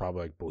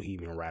probably like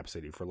Bohemian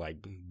Rhapsody for like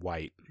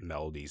white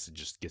melodies. It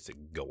just gets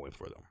it going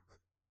for them.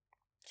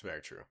 It's very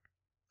true.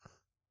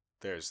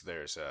 There's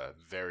a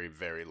very,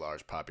 very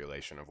large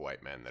population of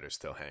white men that are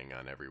still hanging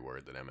on every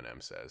word that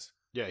Eminem says.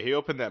 Yeah, he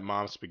opened that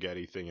Mom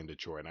Spaghetti thing in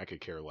Detroit, and I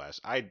could care less.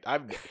 I'm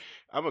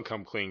gonna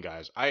come clean,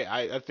 guys.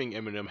 I think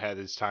Eminem had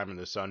his time in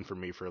the sun for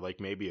me for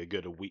like maybe a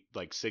good week,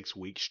 like 6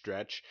 week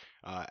stretch.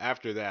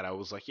 After that, I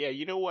was like, yeah,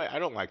 you know what? I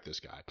don't like this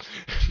guy.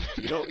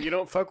 You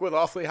don't fuck with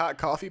Awfully Hot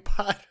Coffee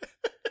Pot.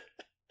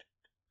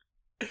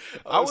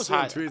 I was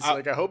hot. Tweets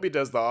like I hope he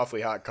does the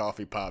Awfully Hot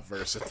Coffee Pot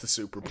verse at the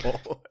Super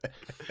Bowl.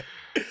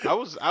 I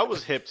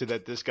was hip to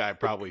that this guy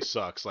probably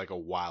sucks like a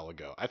while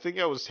ago. I think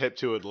I was hip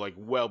to it like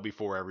well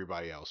before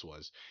everybody else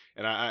was.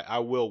 And I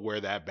will wear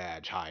that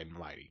badge high and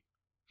mighty.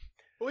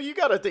 Well, you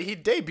gotta he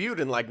debuted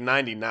in like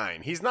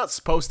 99. He's not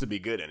supposed to be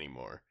good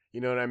anymore. You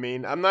know what I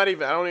mean? I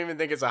don't even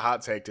think it's a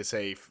hot take to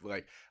say,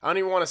 like, I don't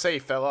even want to say he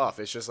fell off.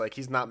 It's just like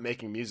he's not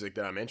making music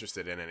that I'm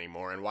interested in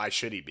anymore, and why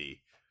should he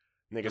be?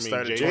 Nigga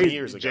started 20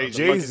 years ago. The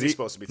fuck is he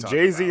supposed to be talking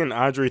Jay-Z about? and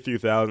Andre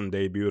 3000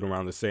 debuted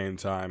around the same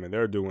time, and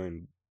they're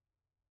doing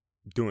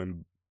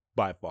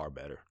by far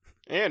better.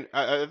 And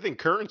I think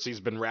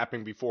Currency's been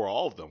rapping before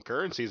all of them.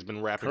 Currency's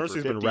been rapping for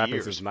 50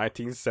 years. Since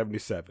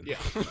 1977. Yeah.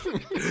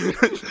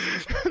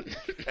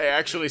 Hey,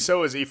 actually,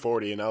 so is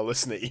E40, and I'll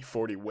listen to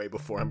E40 way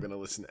before I'm gonna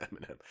listen to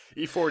Eminem.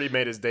 E40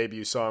 made his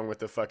debut song with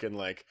the fucking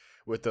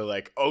with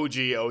the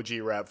OG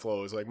rap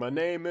flows, like, my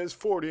name is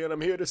 40 and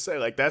I'm here to say,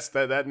 like, that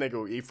nigga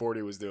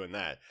E40 was doing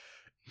that,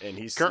 and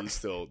he's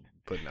still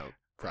putting out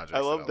projects.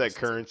 I love that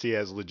Currency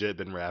has legit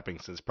been rapping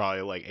since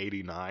probably like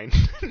 89.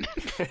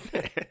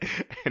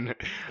 And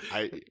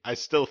I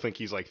still think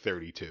he's like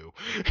 32.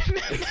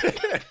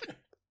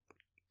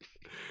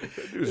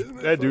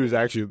 That dude's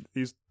actually,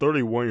 he's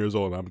 31 years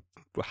old. I'm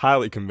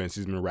highly convinced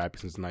he's been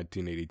rapping since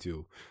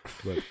 1982.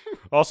 But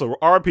also,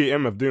 RP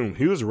MF Doom,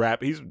 he was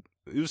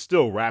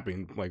still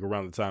rapping like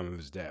around the time of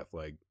his death.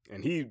 Like,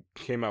 and he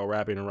came out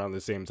rapping around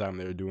the same time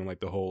they were doing like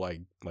the whole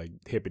like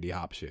hippity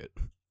hop shit.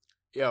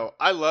 Yo,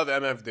 I love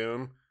MF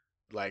Doom,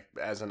 like,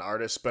 as an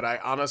artist, but I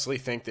honestly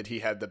think that he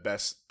had the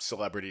best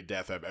celebrity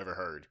death I've ever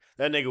heard.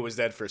 That nigga was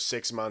dead for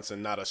 6 months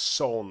and not a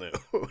soul knew.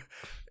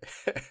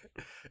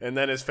 And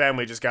then his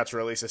family just got to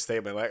release a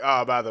statement like,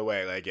 oh, by the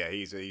way, like, yeah,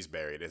 he's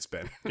buried. It's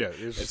been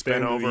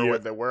over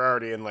with. We're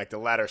already in like the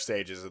latter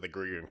stages of the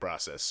grieving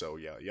process. So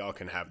yeah, y'all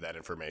can have that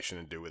information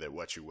and do with it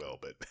what you will.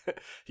 But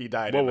he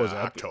died in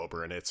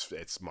October, and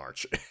it's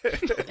March.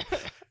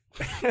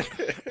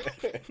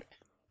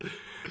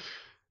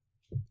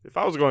 If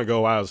I was going to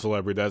go out as a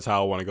celebrity, that's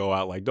how I want to go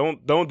out. Like,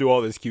 don't do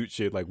all this cute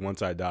shit, like,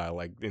 once I die,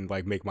 like, and,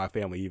 like, make my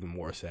family even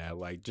more sad.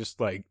 Like, just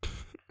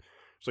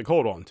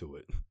hold on to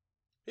it.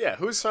 Yeah,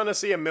 who's trying to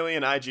see a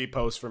million IG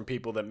posts from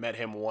people that met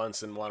him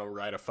once and want to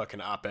write a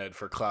fucking op-ed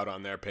for clout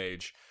on their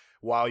page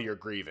while you're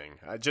grieving?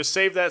 Just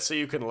save that so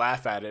you can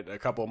laugh at it a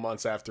couple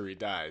months after he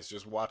dies.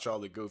 Just watch all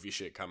the goofy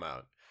shit come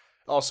out.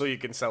 Also, you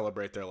can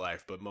celebrate their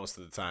life, but most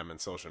of the time in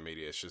social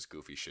media, it's just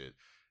goofy shit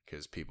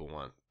because people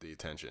want the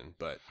attention.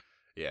 But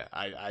yeah,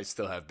 I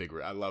still have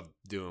I love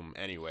Doom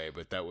anyway,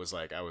 but that was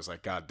like, I was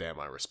like, God damn,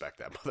 I respect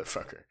that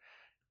motherfucker.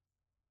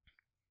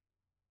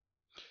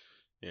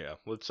 Yeah,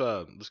 let's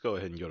go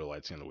ahead and go to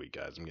Light Skin of the Week,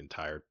 guys. I'm getting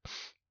tired.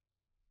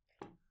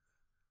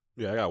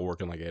 Yeah, I got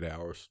work in like 8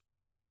 hours.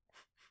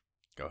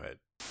 Go ahead.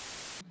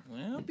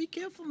 Well, be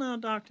careful now,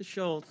 Dr.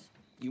 Schultz.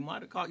 You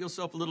might have caught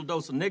yourself a little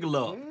dose of nigga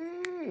love.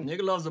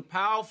 Nigga love's a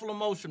powerful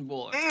emotion,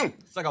 boy.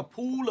 It's like a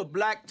pool of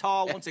black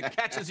tar. Once it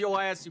catches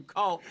your ass, you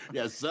caught.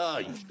 Yes,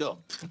 sir, you stuck.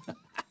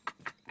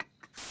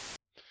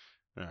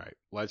 All right,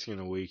 Light Skin of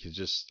the Week is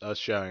just us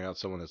shouting out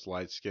someone that's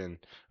light skinned.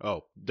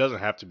 Oh, doesn't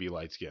have to be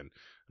light skinned.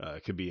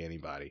 It could be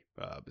anybody.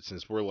 But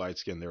since we're light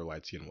skinned, they're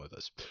light skinned with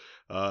us.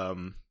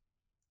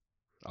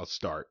 I'll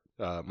start.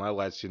 My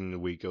Light Skin of the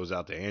Week goes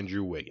out to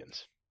Andrew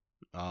Wiggins.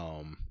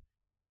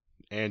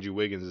 Andrew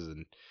Wiggins is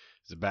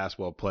a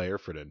basketball player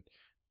for the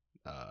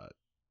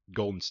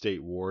Golden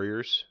State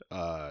Warriors.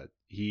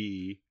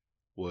 He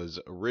was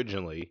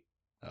originally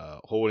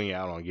holding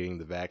out on getting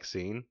the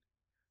vaccine.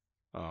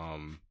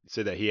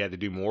 Said that he had to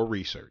do more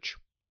research.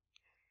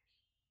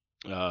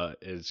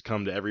 It's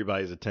come to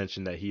everybody's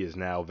attention that he is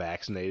now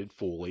vaccinated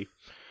fully,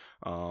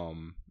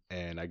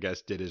 and I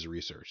guess did his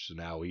research. So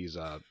now he's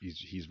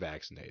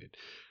vaccinated.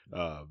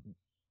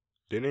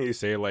 Didn't he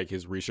say like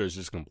his research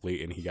is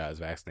complete and he got his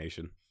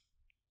vaccination?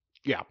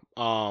 Yeah.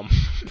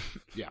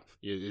 Yeah.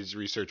 His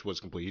research was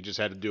complete. He just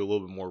had to do a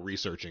little bit more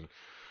researching.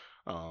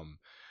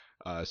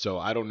 So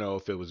I don't know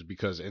if it was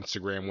because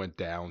Instagram went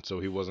down, so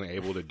he wasn't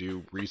able to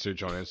do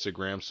research on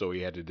Instagram, so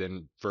he had to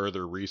then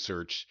further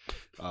research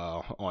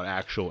on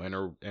actual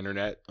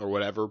internet or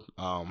whatever.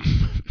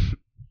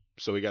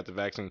 So he got the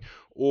vaccine,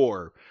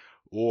 or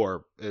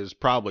is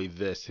probably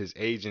this: his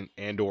agent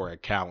and or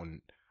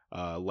accountant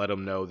let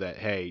him know that,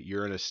 hey,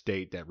 you're in a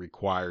state that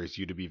requires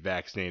you to be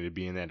vaccinated to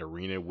be in that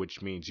arena,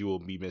 which means you will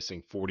be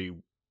missing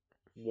 50%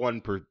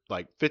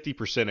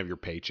 of your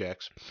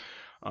paychecks.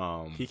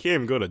 He can't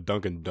even go to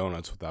Dunkin'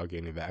 Donuts without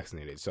getting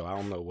vaccinated, so I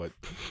don't know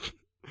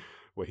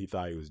what he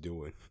thought he was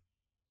doing.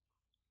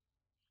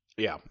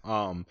 Yeah,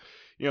 it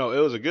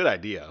was a good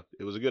idea.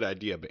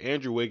 But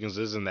Andrew Wiggins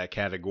is in that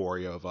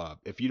category of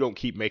if you don't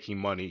keep making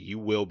money, you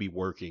will be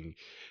working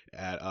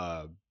at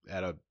a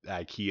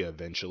IKEA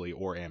eventually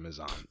or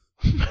Amazon.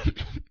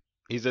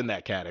 He's in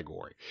that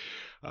category.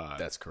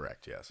 That's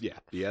correct. Yes. Yeah,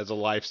 he has a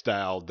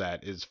lifestyle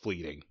that is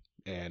fleeting.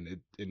 And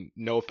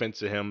no offense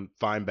to him,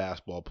 fine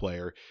basketball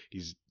player.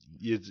 He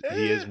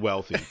is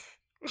wealthy.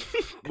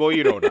 Well,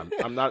 you know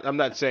what I'm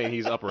not saying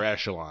he's upper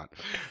echelon.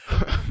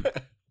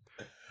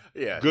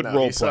 Yeah, Good no,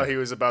 role he saw play. he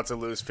was about to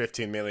lose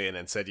 15 million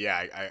and said,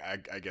 "Yeah,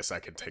 I guess I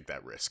can take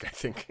that risk." I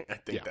think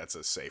Yeah. that's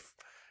a safe.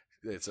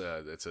 It's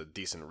a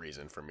decent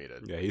reason for me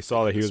to. Yeah, he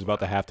saw that he figure was this about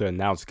to one out. have to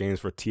announce games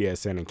for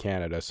TSN in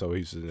Canada, so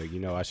he's like,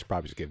 I should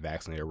probably just get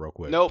vaccinated real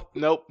quick.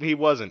 Nope, he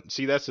wasn't.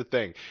 See, that's the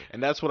thing.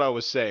 And that's what I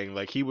was saying.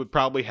 Like, he would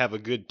probably have a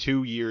good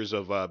 2 years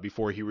of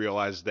before he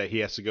realizes that he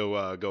has to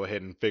go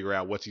ahead and figure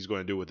out what he's going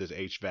to do with his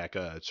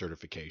HVAC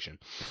certification.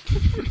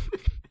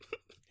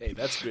 Hey,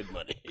 that's good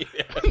money.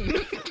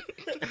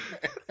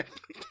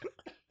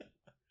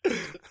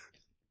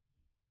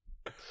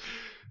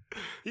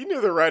 He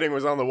knew the writing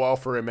was on the wall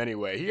for him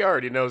anyway. He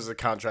already knows the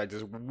contract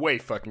is way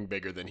fucking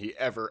bigger than he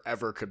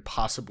ever could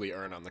possibly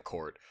earn on the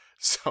court.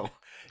 So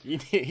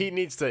he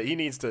needs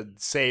to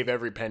save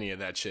every penny of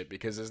that shit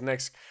because his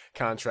next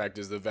contract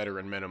is the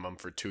veteran minimum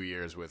for 2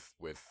 years with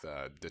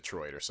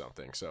Detroit or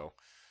something. So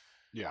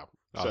Yeah.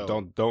 Oh,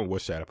 So, don't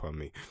wish that upon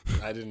me.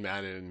 I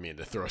didn't mean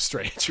to throw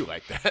straight at you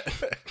like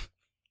that.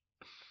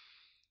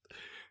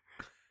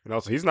 And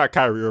also, he's not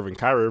Kyrie Irving.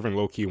 Kyrie Irving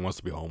low key wants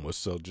to be homeless,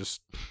 so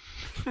just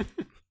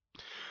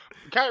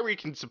Kyrie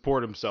can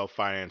support himself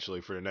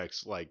financially for the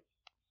next like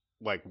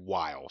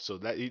while, so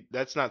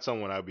that's not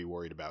someone I'd be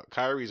worried about.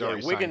 Kyrie's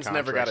already Wiggins signed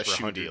never got a contracts for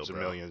shoe hundreds deal, of bro.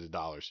 millions of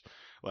dollars.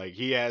 Like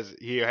he has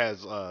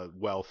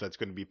wealth that's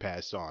going to be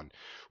passed on.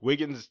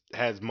 Wiggins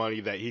has money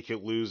that he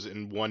could lose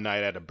in one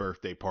night at a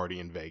birthday party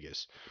in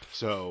Vegas.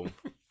 So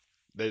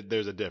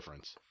there's a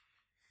difference.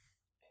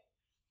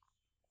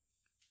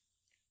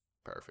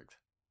 Perfect.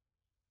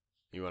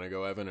 You want to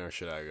go, Evan, or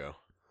should I go?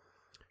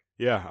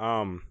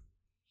 yeah.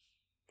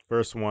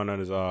 First one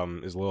is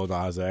Lil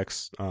Nas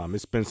X.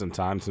 It's been some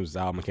time since the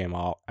album came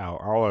out.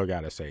 All I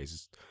gotta say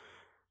is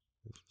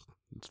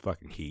it's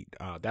fucking heat.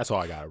 That's all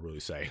I gotta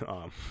really say.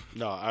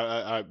 No,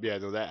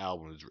 that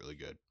album is really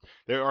good.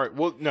 There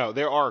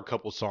are a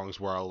couple songs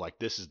where I'm like,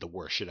 this is the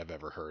worst shit I've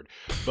ever heard.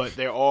 But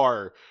there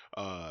are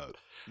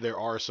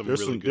some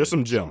really good there's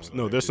some gems. songs on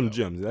No, there there's too, some though.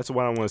 gems. That's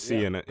what I want to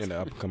see in the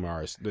upcoming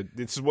artist.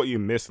 This is what you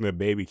missed in the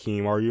Baby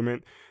Keem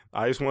argument.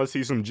 I just want to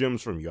see some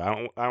gems from you.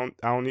 I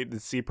don't need to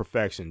see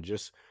perfection.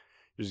 Just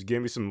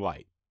give me some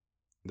light.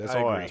 That's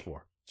all I agree. ask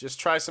for. Just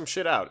try some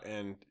shit out,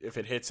 and if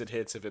it hits, it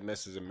hits. If it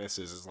misses, it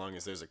misses. As long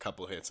as there's a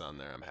couple hits on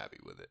there, I'm happy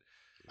with it.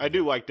 I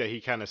do like that he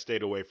kind of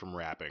stayed away from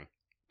rapping.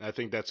 I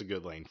think that's a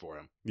good lane for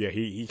him. Yeah,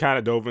 he kind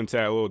of dove into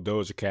that little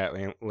Doja Cat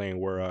lane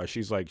where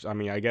she's like, I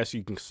mean, I guess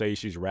you can say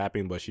she's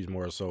rapping, but she's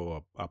more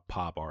so a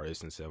pop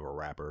artist instead of a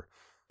rapper.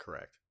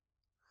 Correct.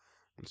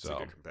 It's So, a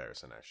good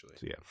comparison, actually.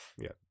 so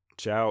yeah.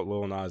 Shout out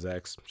Lil Nas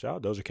X. Shout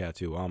out Doja Cat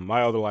too.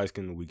 My other light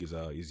skin of the week is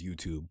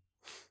YouTube.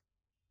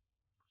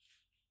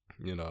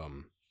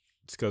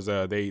 It's because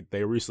they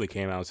recently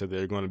came out and said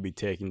they're going to be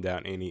taking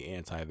down any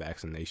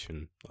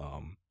anti-vaccination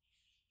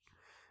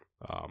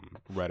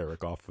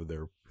rhetoric off of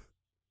their.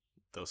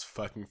 Those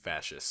fucking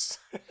fascists.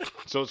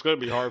 So it's going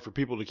to be hard for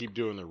people to keep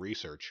doing their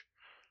research.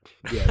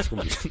 Yeah, it's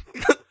going to be.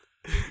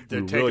 They're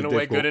really taking away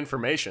difficult. good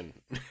information.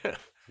 It's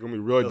gonna be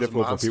really Those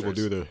difficult for people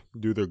to monsters.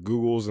 do their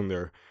Googles and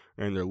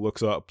their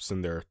looks ups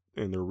and their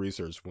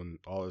research when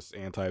all this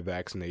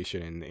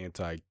anti-vaccination and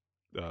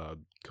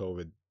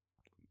anti-COVID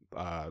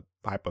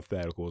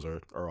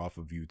hypotheticals are off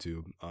of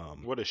YouTube.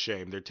 What a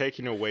shame. They're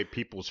taking away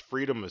people's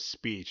freedom of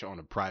speech on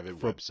a private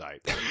website.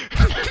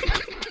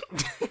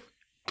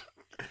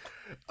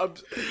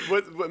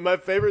 What my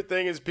favorite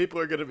thing is people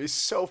are going to be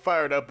so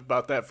fired up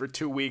about that for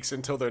 2 weeks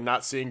until they're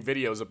not seeing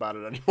videos about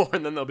it anymore,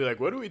 and then they'll be like,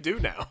 what do we do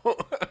now?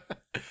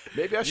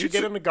 Maybe I should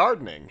get into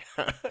gardening.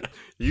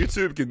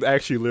 YouTube can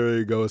actually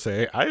literally go and say,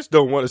 hey, I just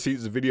don't want to see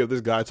this video of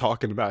this guy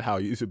talking about how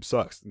YouTube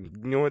sucks. You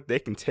know what? They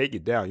can take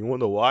it down. You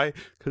want to know why?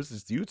 Because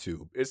it's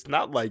YouTube. It's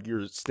not like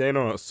you're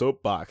standing on a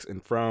soapbox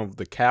in front of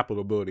the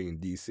Capitol building in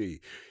DC.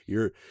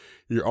 You're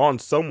on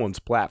someone's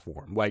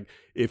platform. Like,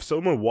 if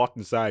someone walked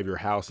inside of your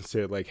house and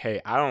said, like,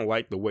 hey, I don't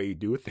like the way you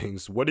do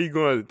things, what are you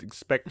going to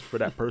expect for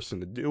that person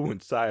to do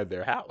inside of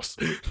their house?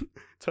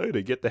 Tell you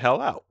to get the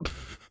hell out.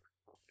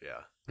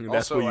 Yeah. And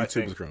that's Also, what I YouTube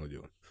think- is currently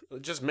doing.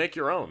 Just make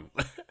your own.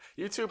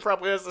 YouTube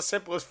probably has the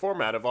simplest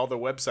format of all the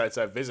websites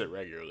I visit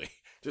regularly.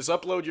 Just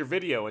upload your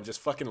video and just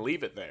fucking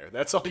leave it there.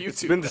 That's all YouTube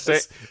It's been the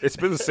does. same. It's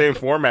been the same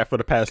format for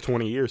the past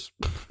 20 years.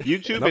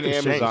 YouTube and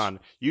Nothing's Amazon.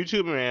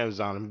 YouTube and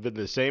Amazon have been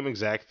the same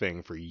exact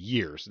thing for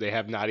years. They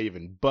have not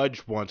even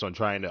budged once on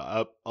trying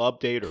to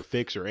update or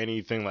fix or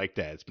anything like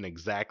that. It's been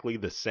exactly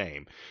the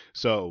same.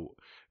 So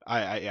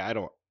I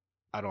don't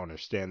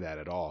understand that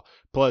at all.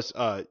 Plus,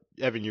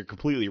 Evan, you're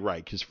completely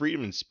right, because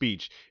freedom of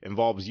speech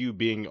involves you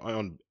being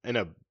in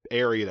a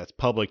area that's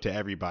public to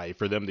everybody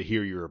for them to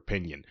hear your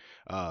opinion.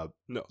 No,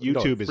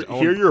 YouTube is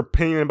hear your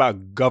opinion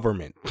about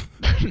government.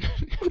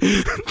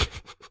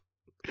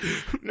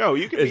 No,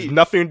 you can It's be.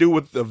 nothing to do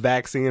with the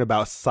vaccine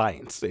about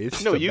science.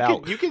 It's No,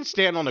 about, you can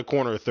stand on the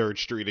corner of 3rd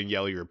Street and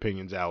yell your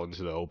opinions out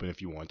into the open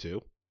if you want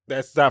to.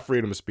 that's not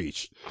freedom of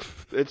speech.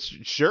 It's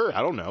sure,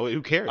 I don't know.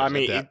 Who cares? I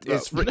mean, at that-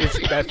 it's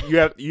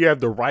that you have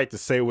the right to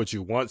say what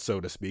you want, so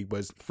to speak.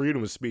 But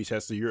freedom of speech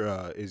is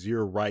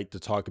your right to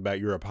talk about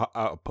your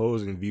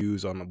opposing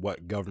views on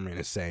what government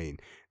is saying.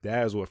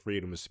 That is what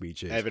freedom of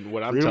speech is. Evan,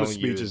 what I'm freedom of telling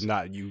you speech is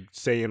not you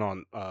saying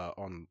on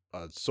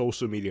a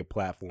social media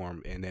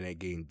platform and then it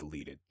getting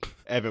deleted.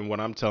 Evan, what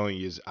I'm telling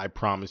you is I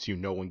promise you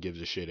no one gives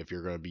a shit if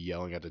you're going to be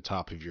yelling at the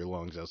top of your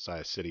lungs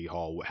outside of City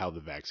Hall how the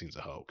vaccine's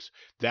a hoax.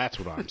 That's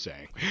what I'm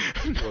saying.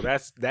 Well,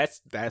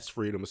 that's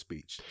freedom of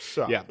speech.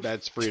 So. Yeah,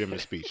 that's freedom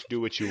of speech. Do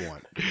what you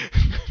want.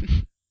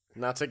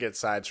 Not to get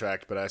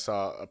sidetracked, but I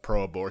saw a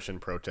pro-abortion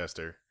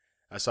protester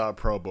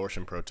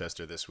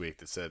this week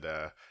that said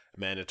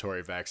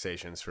mandatory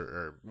vaccinations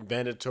or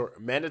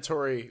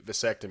mandatory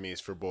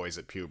vasectomies for boys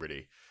at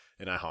puberty,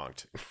 and I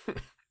honked.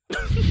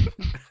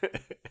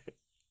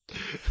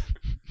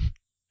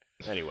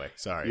 Anyway,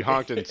 sorry. You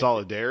honked in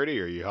solidarity,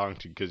 or you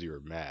honked because you were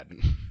mad?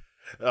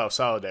 Oh,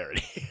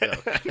 solidarity.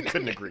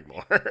 Couldn't agree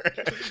more.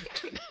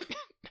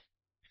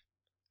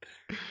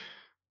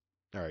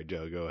 All right,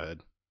 Joe, go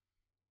ahead.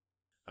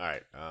 All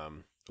right.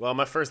 Well,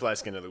 my first light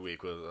skin of the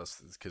week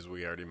was because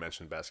we already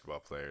mentioned basketball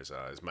players.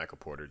 Is Michael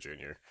Porter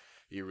Jr.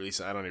 He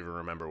I don't even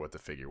remember what the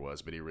figure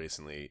was, but he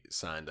recently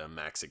signed a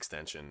max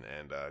extension,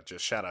 and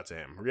just shout out to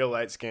him. Real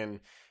light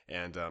skin,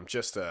 and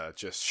just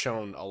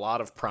shown a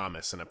lot of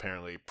promise, and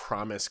apparently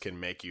promise can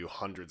make you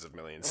hundreds of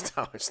millions of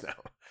dollars now.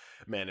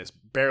 Man has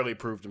barely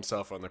proved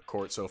himself on the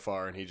court so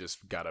far, and he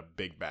just got a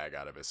big bag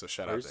out of it. So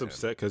shout out to him. Are you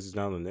upset because he's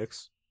not on the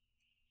Knicks?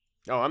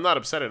 Oh, I'm not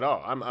upset at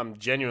all. I'm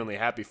genuinely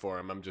happy for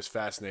him. I'm just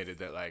fascinated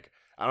that, like,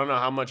 I don't know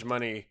how much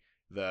money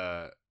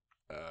the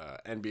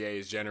NBA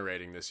is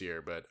generating this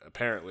year, but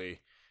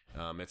apparently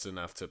it's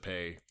enough to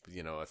pay,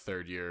 a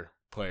third-year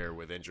player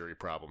with injury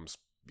problems,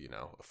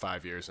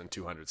 5 years and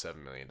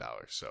 $207 million.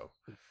 So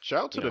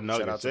shout out to the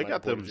Nuggets. They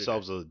got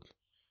themselves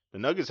the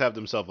Nuggets have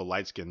themselves a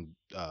light-skinned,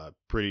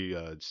 pretty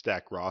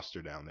stacked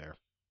roster down there.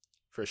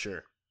 For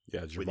sure.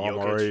 Yeah, Jamal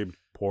Murray,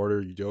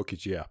 Porter,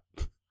 Jokic, yeah.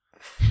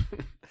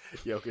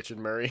 Jokic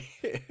and Murray.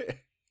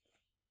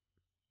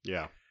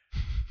 Yeah.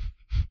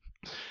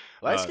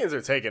 Light skins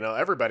are taking out.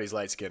 Everybody's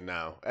light skinned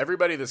now.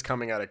 Everybody that's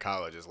coming out of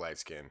college is light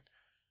skinned.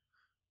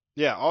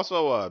 Yeah.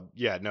 Also,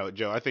 no,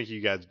 Joe, I think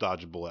you guys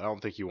dodged a bullet. I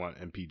don't think you want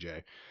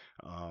MPJ.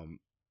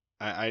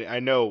 I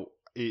know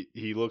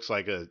he looks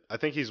like I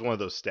think he's one of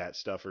those stat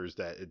stuffers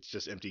that it's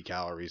just empty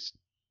calories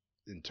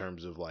in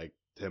terms of like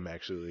him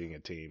actually leading a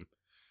team.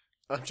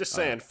 I'm just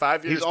saying,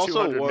 5 years,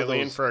 $200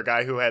 million for a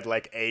guy who had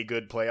like a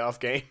good playoff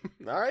game.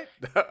 All right.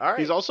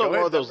 He's also one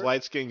of those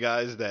light-skinned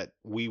guys that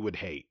we would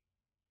hate.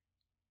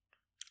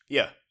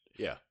 Yeah.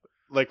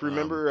 Like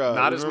remember,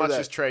 not as much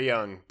as Trae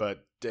Young,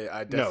 but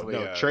I definitely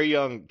no. Trae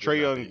Young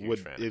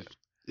would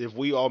if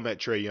we all met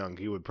Trae Young,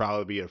 he would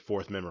probably be a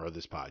fourth member of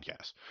this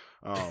podcast.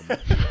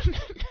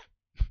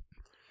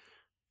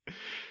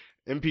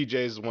 MPJ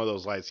is one of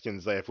those light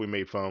skins that if we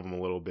made fun of him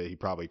a little bit, he'd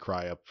probably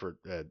cry up for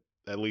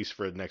at least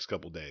for the next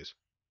couple days.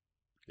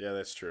 Yeah,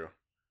 that's true.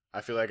 I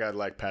feel like I'd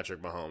like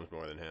Patrick Mahomes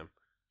more than him.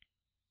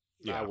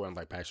 Yeah, I wouldn't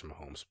like Patrick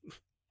Mahomes.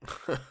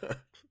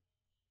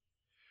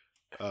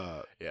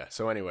 Yeah.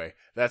 So anyway,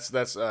 that's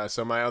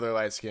so my other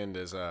light skinned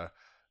is a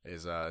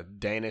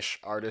Danish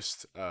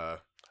artist.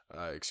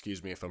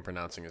 Excuse me if I'm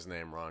pronouncing his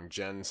name wrong.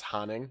 Jens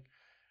Hanning.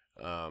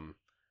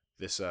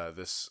 This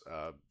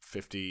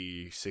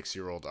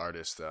 56-year-old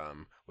artist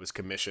was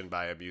commissioned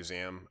by a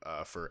museum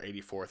for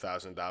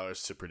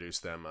 $84,000 to produce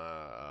them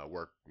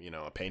work,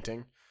 a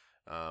painting.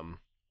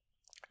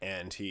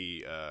 And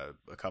he a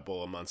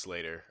couple of months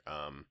later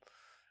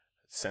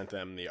sent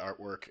them the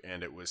artwork,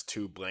 and it was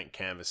 2 blank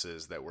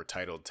canvases that were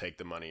titled "Take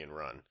the Money and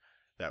Run."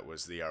 That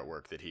was the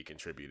artwork that he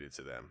contributed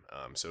to them.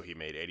 So he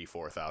made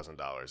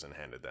 $84,000 and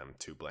handed them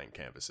 2 blank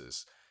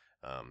canvases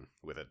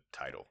with a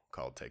title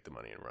called "Take the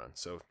Money and Run."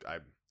 So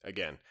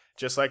again,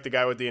 just like the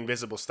guy with the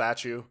invisible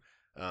statue,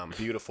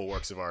 beautiful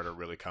works of art are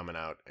really coming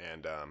out.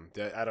 And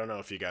I don't know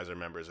if you guys are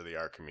members of the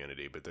art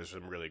community, but there's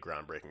some really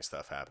groundbreaking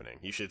stuff happening.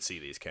 You should see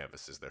these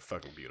canvases. They're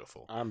fucking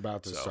beautiful. I'm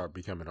about to start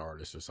becoming an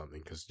artist or something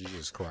because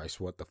Jesus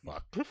Christ, what the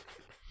fuck?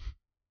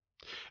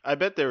 I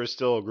bet there was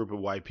still a group of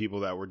white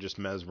people that were just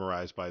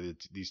mesmerized by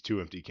these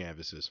 2 empty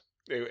canvases.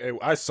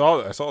 I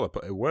saw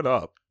it went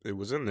up. It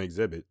was in the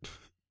exhibit.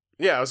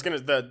 Yeah, I was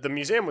the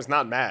museum was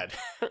not mad.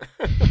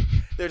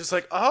 They're just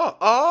like,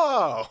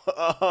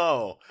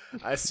 oh,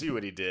 I see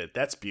what he did.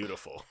 That's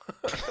beautiful.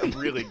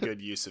 Really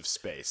good use of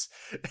space.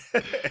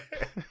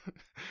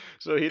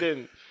 So he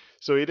didn't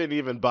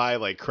even buy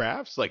like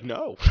crafts? Like,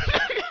 no.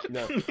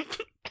 No.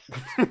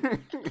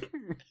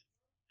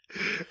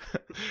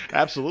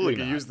 Absolutely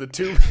not. He used the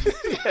 2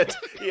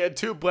 he had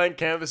 2 blank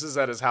canvases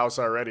at his house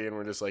already, and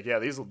we're just like, yeah,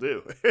 these will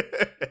do.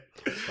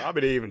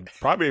 Probably didn't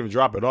even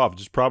drop it off.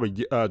 Just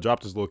probably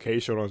dropped his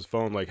location on his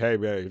phone. Like, hey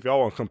man, if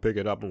y'all want to come pick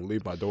it up, I'm gonna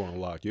leave my door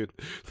unlocked. You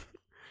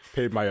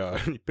paid my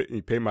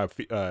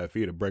fee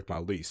to break my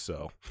lease.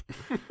 So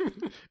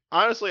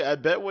honestly, I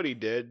bet what he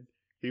did,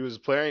 he's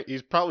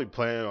probably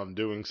planning on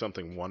doing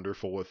something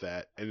wonderful with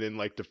that. And then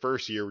like the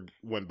first year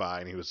went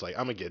by, and he was like,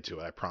 I'm gonna get to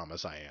it. I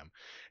promise I am.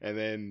 And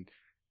then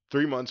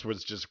 3 months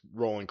was just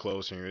rolling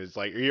closer. It's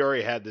like he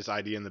already had this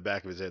idea in the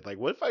back of his head. Like,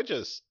 what if I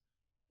just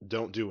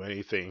don't do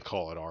anything,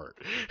 call it art?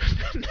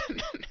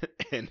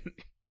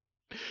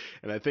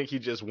 And I think he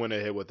just went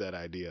ahead with that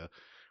idea,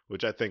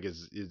 which I think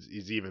is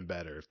even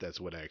better if that's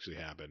what actually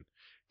happened.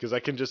 Because I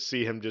can just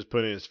see him just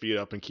putting his feet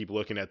up and keep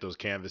looking at those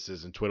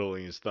canvases and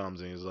twiddling his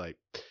thumbs, and he's like,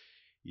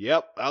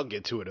 "Yep, I'll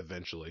get to it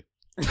eventually."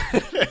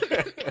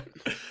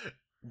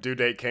 Due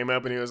date came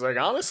up, and he was like,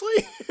 "Honestly."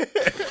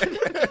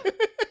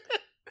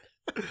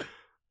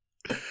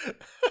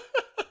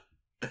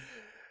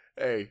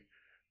 Hey,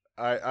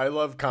 I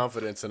love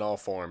confidence in all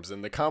forms,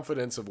 and the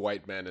confidence of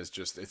white men is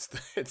just it's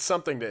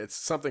something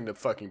to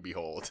fucking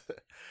behold.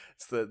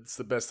 It's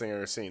the best thing I've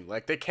ever seen.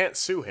 Like, they can't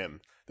sue him.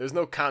 There's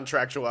no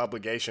contractual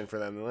obligation for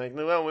them. They're like,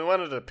 well, we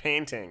wanted a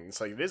painting. It's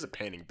like, it is a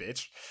painting,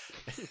 bitch.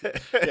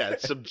 Yeah,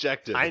 it's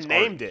subjective. I It's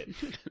named art.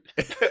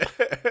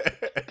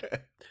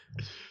 it.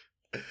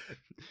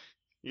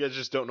 You guys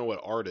just don't know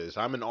what art is.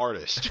 I'm an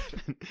artist.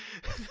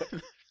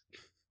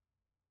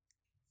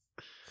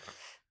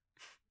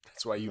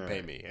 That's why you All pay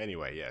right. me.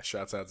 Anyway, yeah,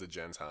 shouts out to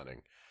Jens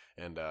Hanning.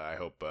 And I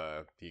hope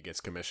he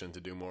gets commissioned to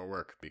do more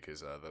work,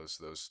 because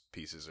those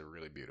pieces are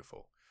really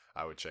beautiful.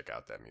 I would check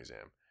out that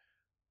museum.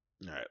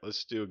 All right,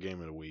 let's do a game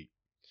of the week.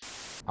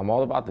 I'm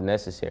all about the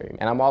necessary,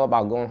 and I'm all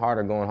about going hard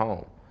or going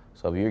home.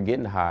 So if you're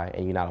getting high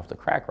and you're not off the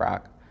crack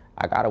rock,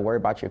 I gotta worry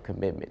about your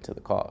commitment to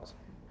the cause.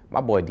 My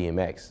boy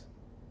DMX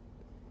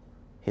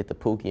hit the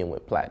Pookie and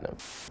went platinum.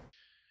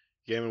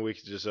 Game of the week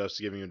is just us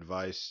giving you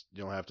advice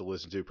you don't have to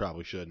listen to.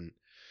 Probably shouldn't.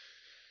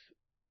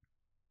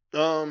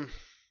 Did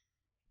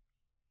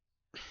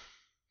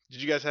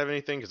you guys have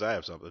anything? Because I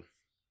have something.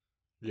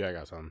 Yeah, I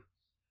got something.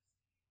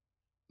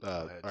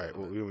 All ahead, right,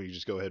 well, gentlemen. we can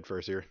just go ahead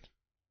first here.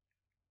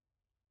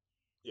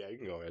 Yeah, you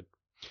can go ahead.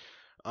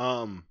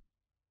 I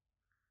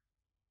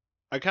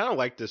kind of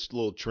like this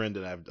little trend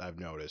that I've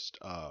noticed.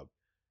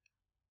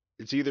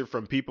 It's either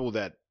from people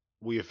that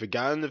we have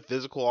gotten the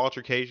physical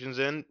altercations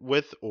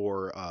with,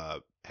 or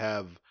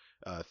have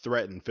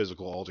threatened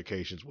physical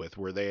altercations with,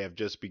 where they have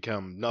just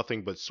become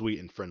nothing but sweet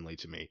and friendly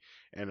to me.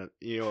 And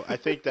I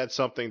think that's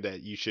something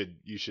that you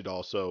should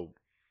also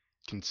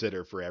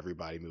consider for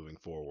everybody moving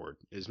forward.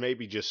 Is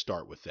maybe just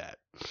start with that.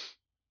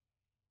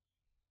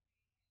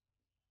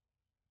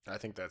 I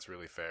think that's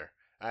really fair.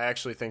 I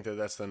actually think that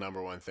that's the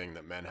number one thing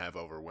that men have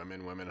over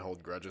women. Women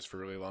hold grudges for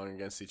really long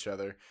against each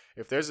other.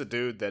 If there's a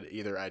dude that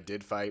either I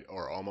did fight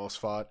or almost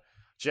fought,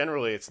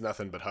 generally it's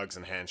nothing but hugs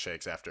and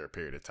handshakes after a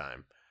period of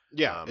time.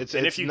 Yeah, and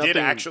if you did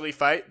actually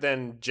fight,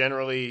 then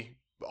generally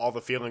all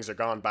the feelings are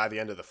gone by the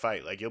end of the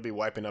fight. Like, you'll be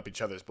wiping up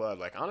each other's blood.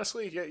 Like,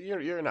 honestly,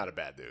 you're not a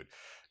bad dude.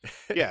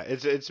 Yeah,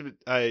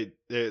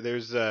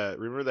 there's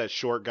remember that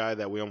short guy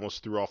that we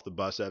almost threw off the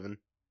bus, Evan?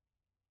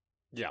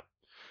 Yeah.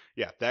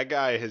 Yeah, that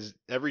guy has,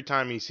 every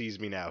time he sees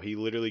me now, he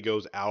literally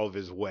goes out of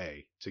his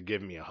way to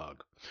give me a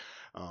hug.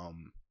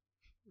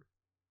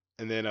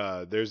 And then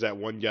there's that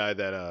one guy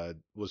that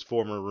was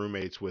former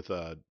roommates with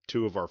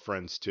two of our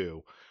friends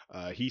too.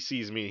 He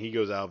sees me and he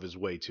goes out of his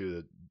way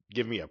to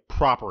give me a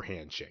proper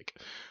handshake.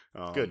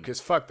 Good, because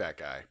fuck that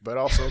guy, but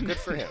also good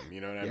for him. You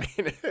know what I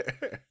mean?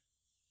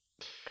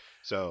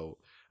 So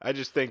I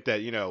just think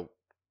that,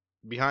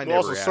 behind Well,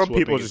 every also, ass some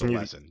people whooping is just a need-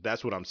 lesson.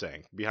 That's what I'm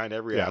saying. Behind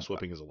every Yeah, ass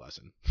whooping is a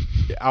lesson.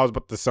 I was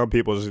about to. Some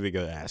people just need to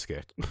get their ass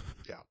kicked.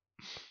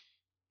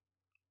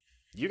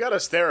 You gotta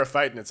stare a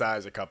fight in its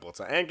eyes a couple of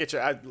times. And get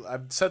your.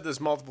 I've said this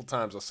multiple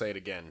times. I'll say it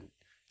again.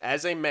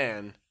 As a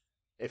man,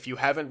 if you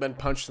haven't been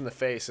punched in the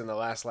face in the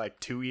last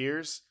 2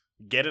 years,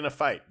 get in a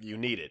fight. You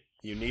need it.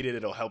 You need it.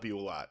 It'll help you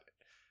a lot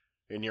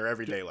in your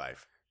everyday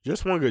life.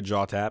 Just one good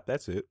jaw tap.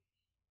 That's it.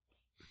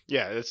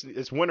 Yeah,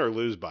 it's win or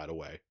lose, by the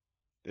way.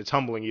 It's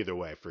humbling either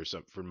way for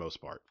the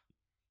most part.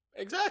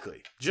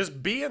 Exactly.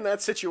 Just be in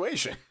that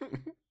situation.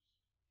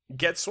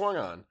 Get swung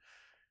on.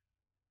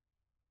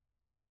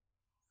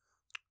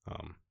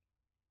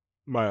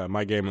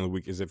 My game of the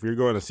week is, if you're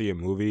going to see a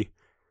movie,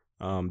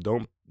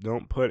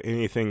 don't put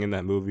anything in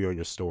that movie on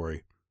your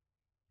story.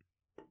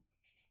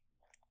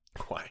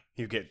 Why?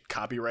 You get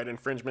copyright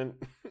infringement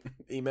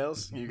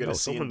emails? You get No, a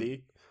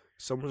C&D?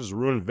 Someone just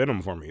ruined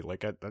Venom for me.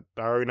 Like, I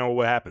already know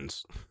what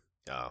happens.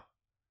 Oh.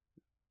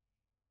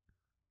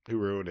 Who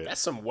ruined it?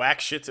 That's some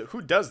whack shit.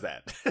 Who does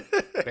that?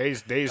 They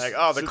like,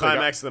 oh, the since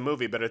climax of the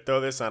movie. Better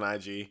throw this on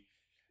IG.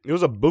 It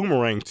was a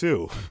boomerang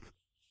too.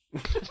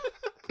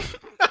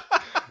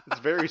 It's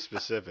very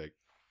specific.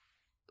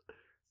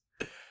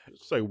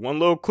 It's like one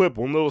little clip,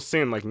 one little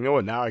scene. Like, you know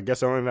what? Now I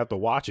guess I don't even have to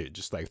watch it.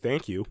 Just like,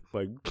 thank you.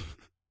 Like,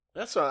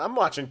 That's why I'm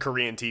watching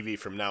Korean TV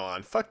from now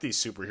on. Fuck these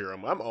superhero.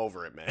 I'm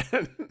over it, man.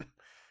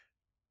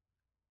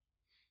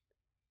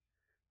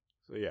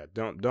 so yeah,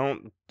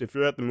 don't. If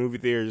you're at the movie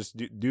theater, just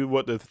do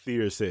what the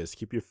theater says.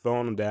 Keep your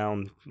phone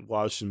down,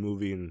 watch the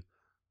movie, and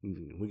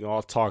we can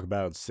all talk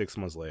about it 6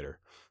 months later.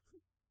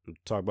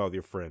 Talk about it with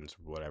your friends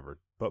or whatever.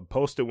 But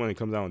post it when it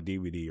comes out on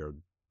DVD or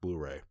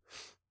Blu-ray.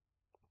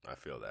 I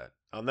feel that.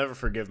 I'll never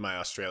forgive my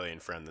Australian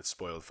friend that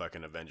spoiled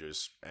fucking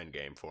Avengers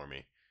Endgame for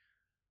me.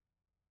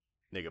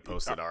 Nigga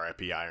posted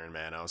RIP Iron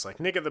Man. I was like,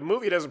 nigga, the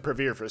movie doesn't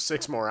premiere for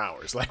 6 more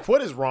hours. Like,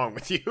 what is wrong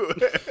with you?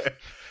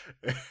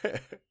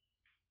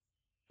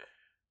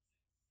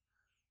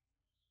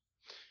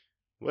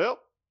 Well,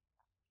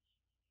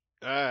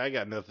 I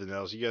got nothing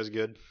else. You guys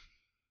good?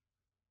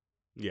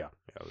 Yeah,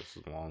 this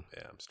is long.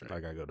 Yeah, I'm straight. I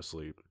gotta go to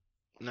sleep.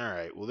 All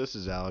right. Well, this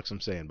is Alex.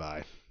 I'm saying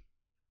bye.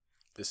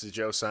 This is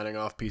Joe signing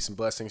off. Peace and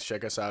blessings.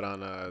 Check us out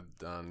on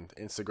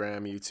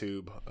Instagram,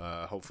 YouTube.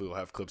 Hopefully we'll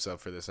have clips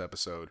up for this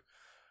episode.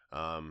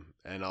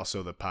 And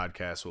also the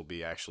podcast will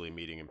be actually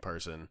meeting in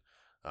person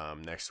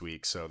next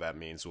week. So that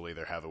means we'll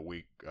either have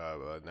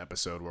an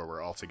episode where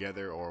we're all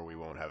together, or we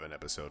won't have an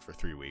episode for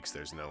 3 weeks.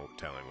 There's no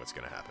telling what's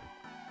going to happen.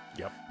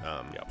 Yep.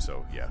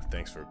 So yeah,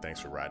 thanks for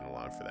riding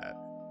along for that.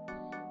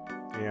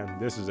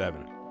 And this is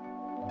Evan.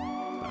 All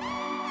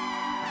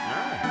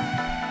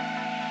right.